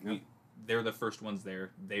 Bosch. Yeah. They're the first ones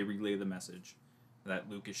there. They relay the message that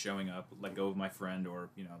Luke is showing up, let go of my friend, or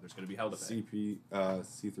there's going to be hell to pay.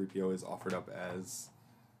 C-3PO is offered up as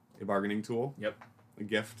a bargaining tool. Yep. A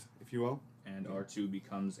gift, if you will. And R2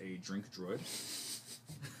 becomes a drink droid.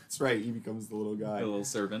 That's right. He becomes the little guy. The little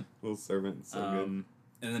servant. It's so good.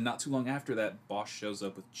 And then not too long after that, Bosch shows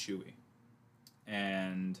up with Chewie.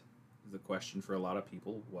 And the question for a lot of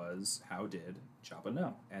people was, how did Jabba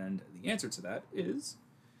know? And the answer to that is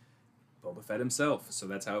Boba Fett himself. So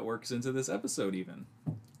that's how it works into this episode even.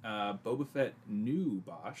 Boba Fett knew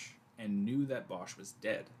Bosch and knew that Bosch was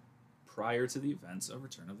dead prior to the events of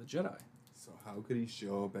Return of the Jedi. So how could he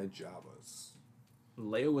show up at Jabba's?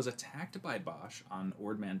 Leia was attacked by Bosch on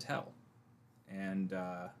Ord Mantell. And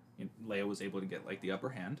Leia was able to get the upper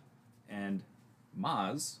hand. And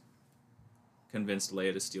Maz convinced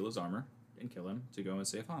Leia to steal his armor and kill him to go and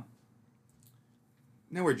save Han.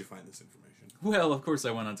 Now, where'd you find this information? Well, of course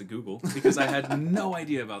I went on to Google because I had no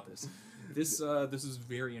idea about this. This is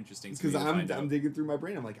very interesting to me. Because I'm digging through my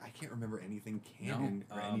brain. I'm like, I can't remember anything canon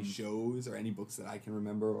or any shows or any books that I can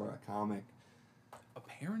remember or a comic.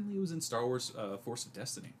 Apparently, it was in Star Wars Force of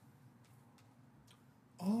Destiny.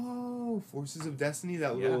 Oh, Forces of Destiny,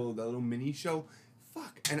 that little mini show.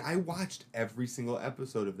 Fuck, and I watched every single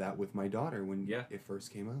episode of that with my daughter when it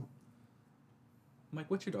first came out. Mike,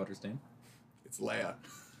 what's your daughter's name? It's Leia.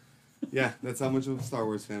 Yeah, that's how much of a Star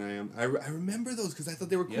Wars fan I am. I remember those because I thought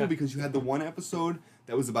they were cool because you had the one episode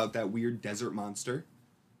that was about that weird desert monster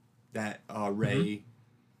that Rey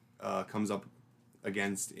comes up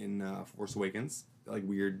against in Force Awakens. That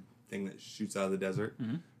weird thing that shoots out of the desert.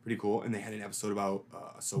 Mm-hmm. Pretty cool. And they had an episode about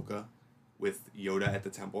Ahsoka with Yoda at the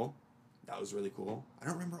temple. That was really cool. I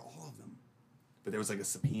don't remember all of them. But there was a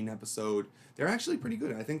Sabine episode. They're actually pretty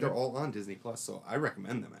good. I think they're all on Disney Plus, so I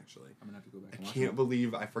recommend them actually. I'm gonna have to go back and watch I can't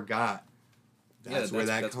believe I forgot. That's where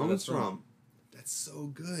that comes from. That's so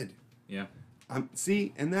good. Yeah.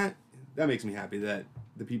 See, and that makes me happy that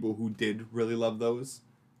the people who did really love those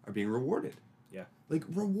are being rewarded. Yeah.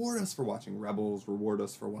 Reward us for watching Rebels, reward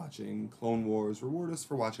us for watching Clone Wars, reward us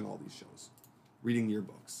for watching all these shows. Reading your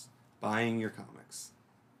books, buying your comics.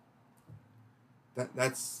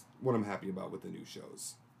 That's what I'm happy about with the new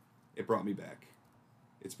shows. It brought me back.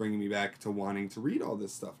 It's bringing me back to wanting to read all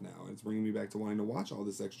this stuff now. It's bringing me back to wanting to watch all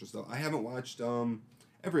this extra stuff. I haven't watched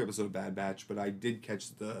every episode of Bad Batch, but I did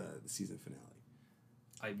catch the season finale.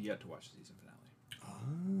 I've yet to watch the season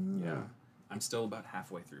finale. Yeah. I'm still about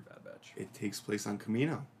halfway through Bad Batch. It takes place on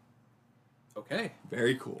Camino. Okay.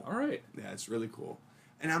 Very cool. All right. Yeah, it's really cool.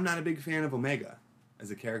 And I'm not a big fan of Omega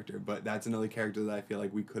as a character, but that's another character that I feel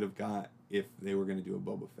like we could have got if they were going to do a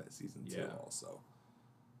Boba Fett season 2 also.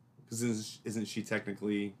 Because isn't she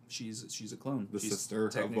technically She's a clone. the She's sister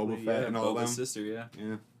of technically, Boba Fett and all them? Boba's sister, yeah.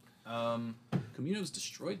 Yeah. Kamino's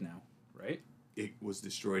destroyed now, right? It was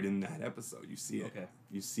destroyed in that episode. You see it. Okay.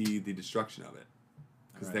 You see the destruction of it.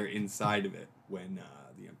 Because they're inside of it when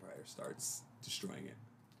the Empire starts destroying it.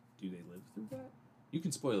 Do they live through that? You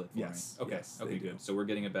can spoil it for me. Okay. Yes, Okay, they good. do. So we're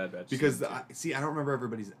getting a Bad Batch. Because, I don't remember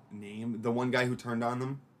everybody's name. The one guy who turned on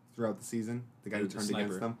them throughout the season, the guy who turned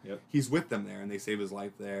against them, he's with them there, and they save his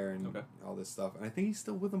life there and all this stuff. And I think he's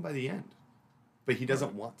still with them by the end. But he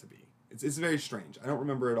doesn't want to be. It's very strange. I don't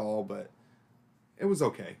remember it all, but it was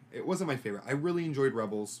okay. It wasn't my favorite. I really enjoyed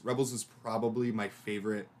Rebels. Rebels is probably my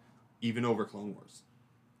favorite, even over Clone Wars,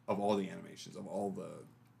 of all the animations, of all the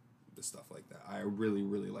stuff like that. I really,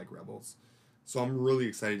 really like Rebels. So I'm really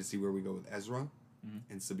excited to see where we go with Ezra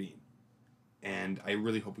and Sabine. And I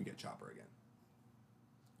really hope we get Chopper again.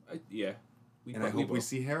 I hope we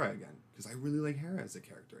see Hera again. Because I really like Hera as a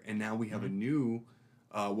character. And now we have a new...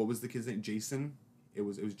 what was the kid's name? Jason? It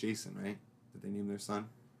was Jason, right? Did they name their son?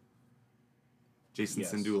 Jason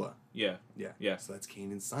Syndulla. Yeah. So that's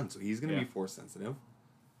Kanan's son. So he's going to be Force sensitive.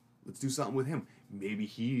 Let's do something with him. Maybe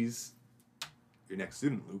he's your next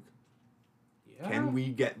student, Luke. Yeah. Can we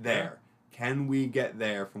get there? Can we get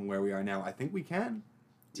there from where we are now? I think we can.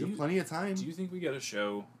 We have plenty of time. Do you think we get a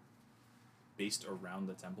show based around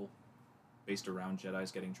the temple? Based around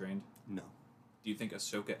Jedis getting trained? No. Do you think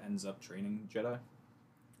Ahsoka ends up training Jedi?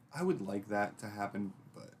 I would like that to happen,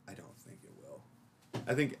 but I don't think it will.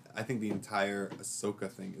 I think the entire Ahsoka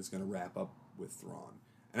thing is going to wrap up with Thrawn.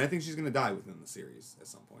 And I think she's going to die within the series at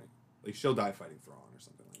some point. Like, she'll die fighting Thrawn or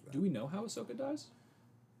something like that. Do we know how Ahsoka dies?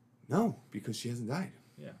 No, because she hasn't died.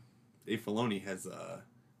 Yeah. Dave Filoni has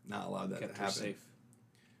not allowed that Kept to happen. her safe.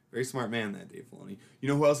 Very smart man, that Dave Filoni. You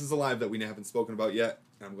know who else is alive that we haven't spoken about yet?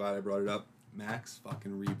 And I'm glad I brought it up. Max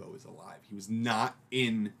fucking Rebo is alive. He was not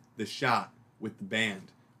in the shot with the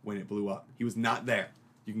band when it blew up. He was not there.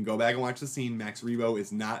 You can go back and watch the scene. Max Rebo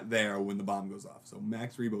is not there when the bomb goes off. So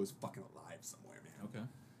Max Rebo is fucking alive somewhere, man. Okay.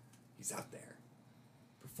 He's out there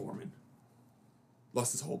performing.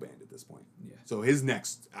 Lost his whole band at this point. Yeah. So his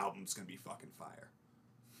next album's gonna be fucking fire.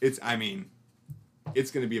 It's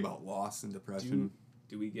gonna be about loss and depression.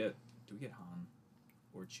 Do we get Han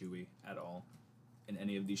or Chewie at all in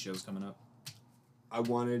any of these shows coming up? I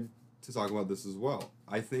wanted to talk about this as well.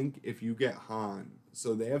 I think if you get Han,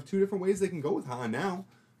 so they have two different ways they can go with Han now.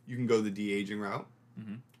 You can go the de-aging route,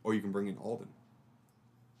 or you can bring in Alden.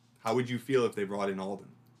 How would you feel if they brought in Alden?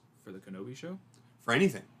 For the Kenobi show? For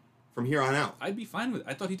anything. From here on out. I'd be fine with it.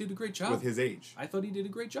 I thought he did a great job. With his age. I thought he did a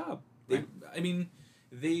great job. Right.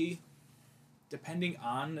 They depending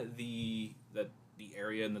on the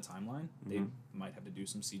area in the timeline, they might have to do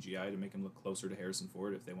some CGI to make him look closer to Harrison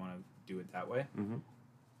Ford if they want to do it that way.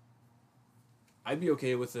 I'd be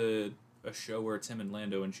okay with a show where it's him and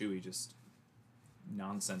Lando and Chewie just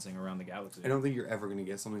nonsensing around the galaxy. I don't think you're ever going to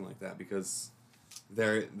get something like that because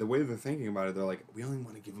the way they're thinking about it, they're like, we only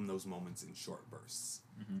want to give him those moments in short bursts.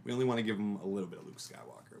 We only want to give him a little bit of Luke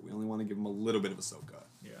Skywalker. We only want to give him a little bit of Ahsoka.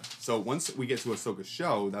 Yeah. So once we get to Ahsoka's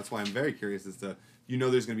show, that's why I'm very curious as to,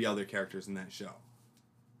 there's going to be other characters in that show.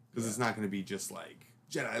 Because it's not going to be just like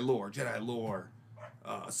Jedi lore,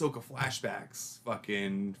 Ahsoka flashbacks,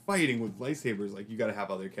 fucking fighting with lightsabers. Like, you got to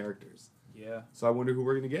have other characters. Yeah. So I wonder who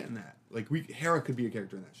we're going to get in that. Like, Hera could be a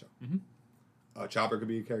character in that show. Chopper could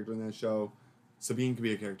be a character in that show. Sabine could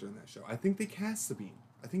be a character in that show. I think they cast Sabine.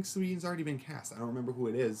 I think Sabine's already been cast. I don't remember who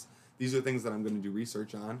it is. These are things that I'm going to do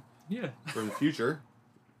research on. Yeah. For the future.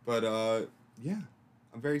 But, yeah.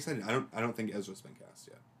 I'm very excited. I don't think Ezra's been cast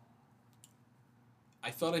yet. I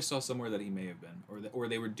thought I saw somewhere that he may have been. Or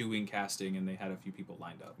they were doing casting and they had a few people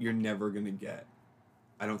lined up. You're never going to get...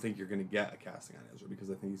 I don't think you're going to get a casting on Ezra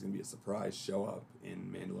because I think he's going to be a surprise show up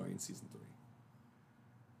in Mandalorian Season 3.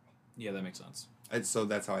 Yeah, that makes sense. And so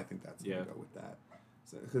that's how I think that's going to go with that.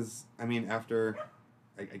 Because, after...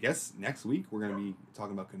 I guess next week we're going to be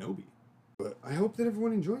talking about Kenobi. But I hope that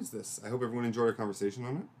everyone enjoys this. I hope everyone enjoyed our conversation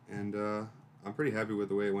on it. And I'm pretty happy with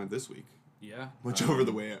the way it went this week. Yeah. Much over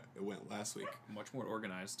the way it went last week. Much more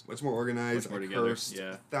organized. Much more organized. Much more I cursed.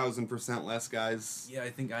 Yeah. 1,000% less, guys. Yeah, I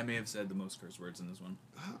think I may have said the most curse words in this one.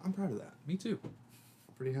 I'm proud of that. Me too. I'm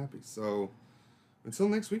pretty happy. So, until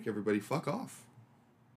next week, everybody, fuck off.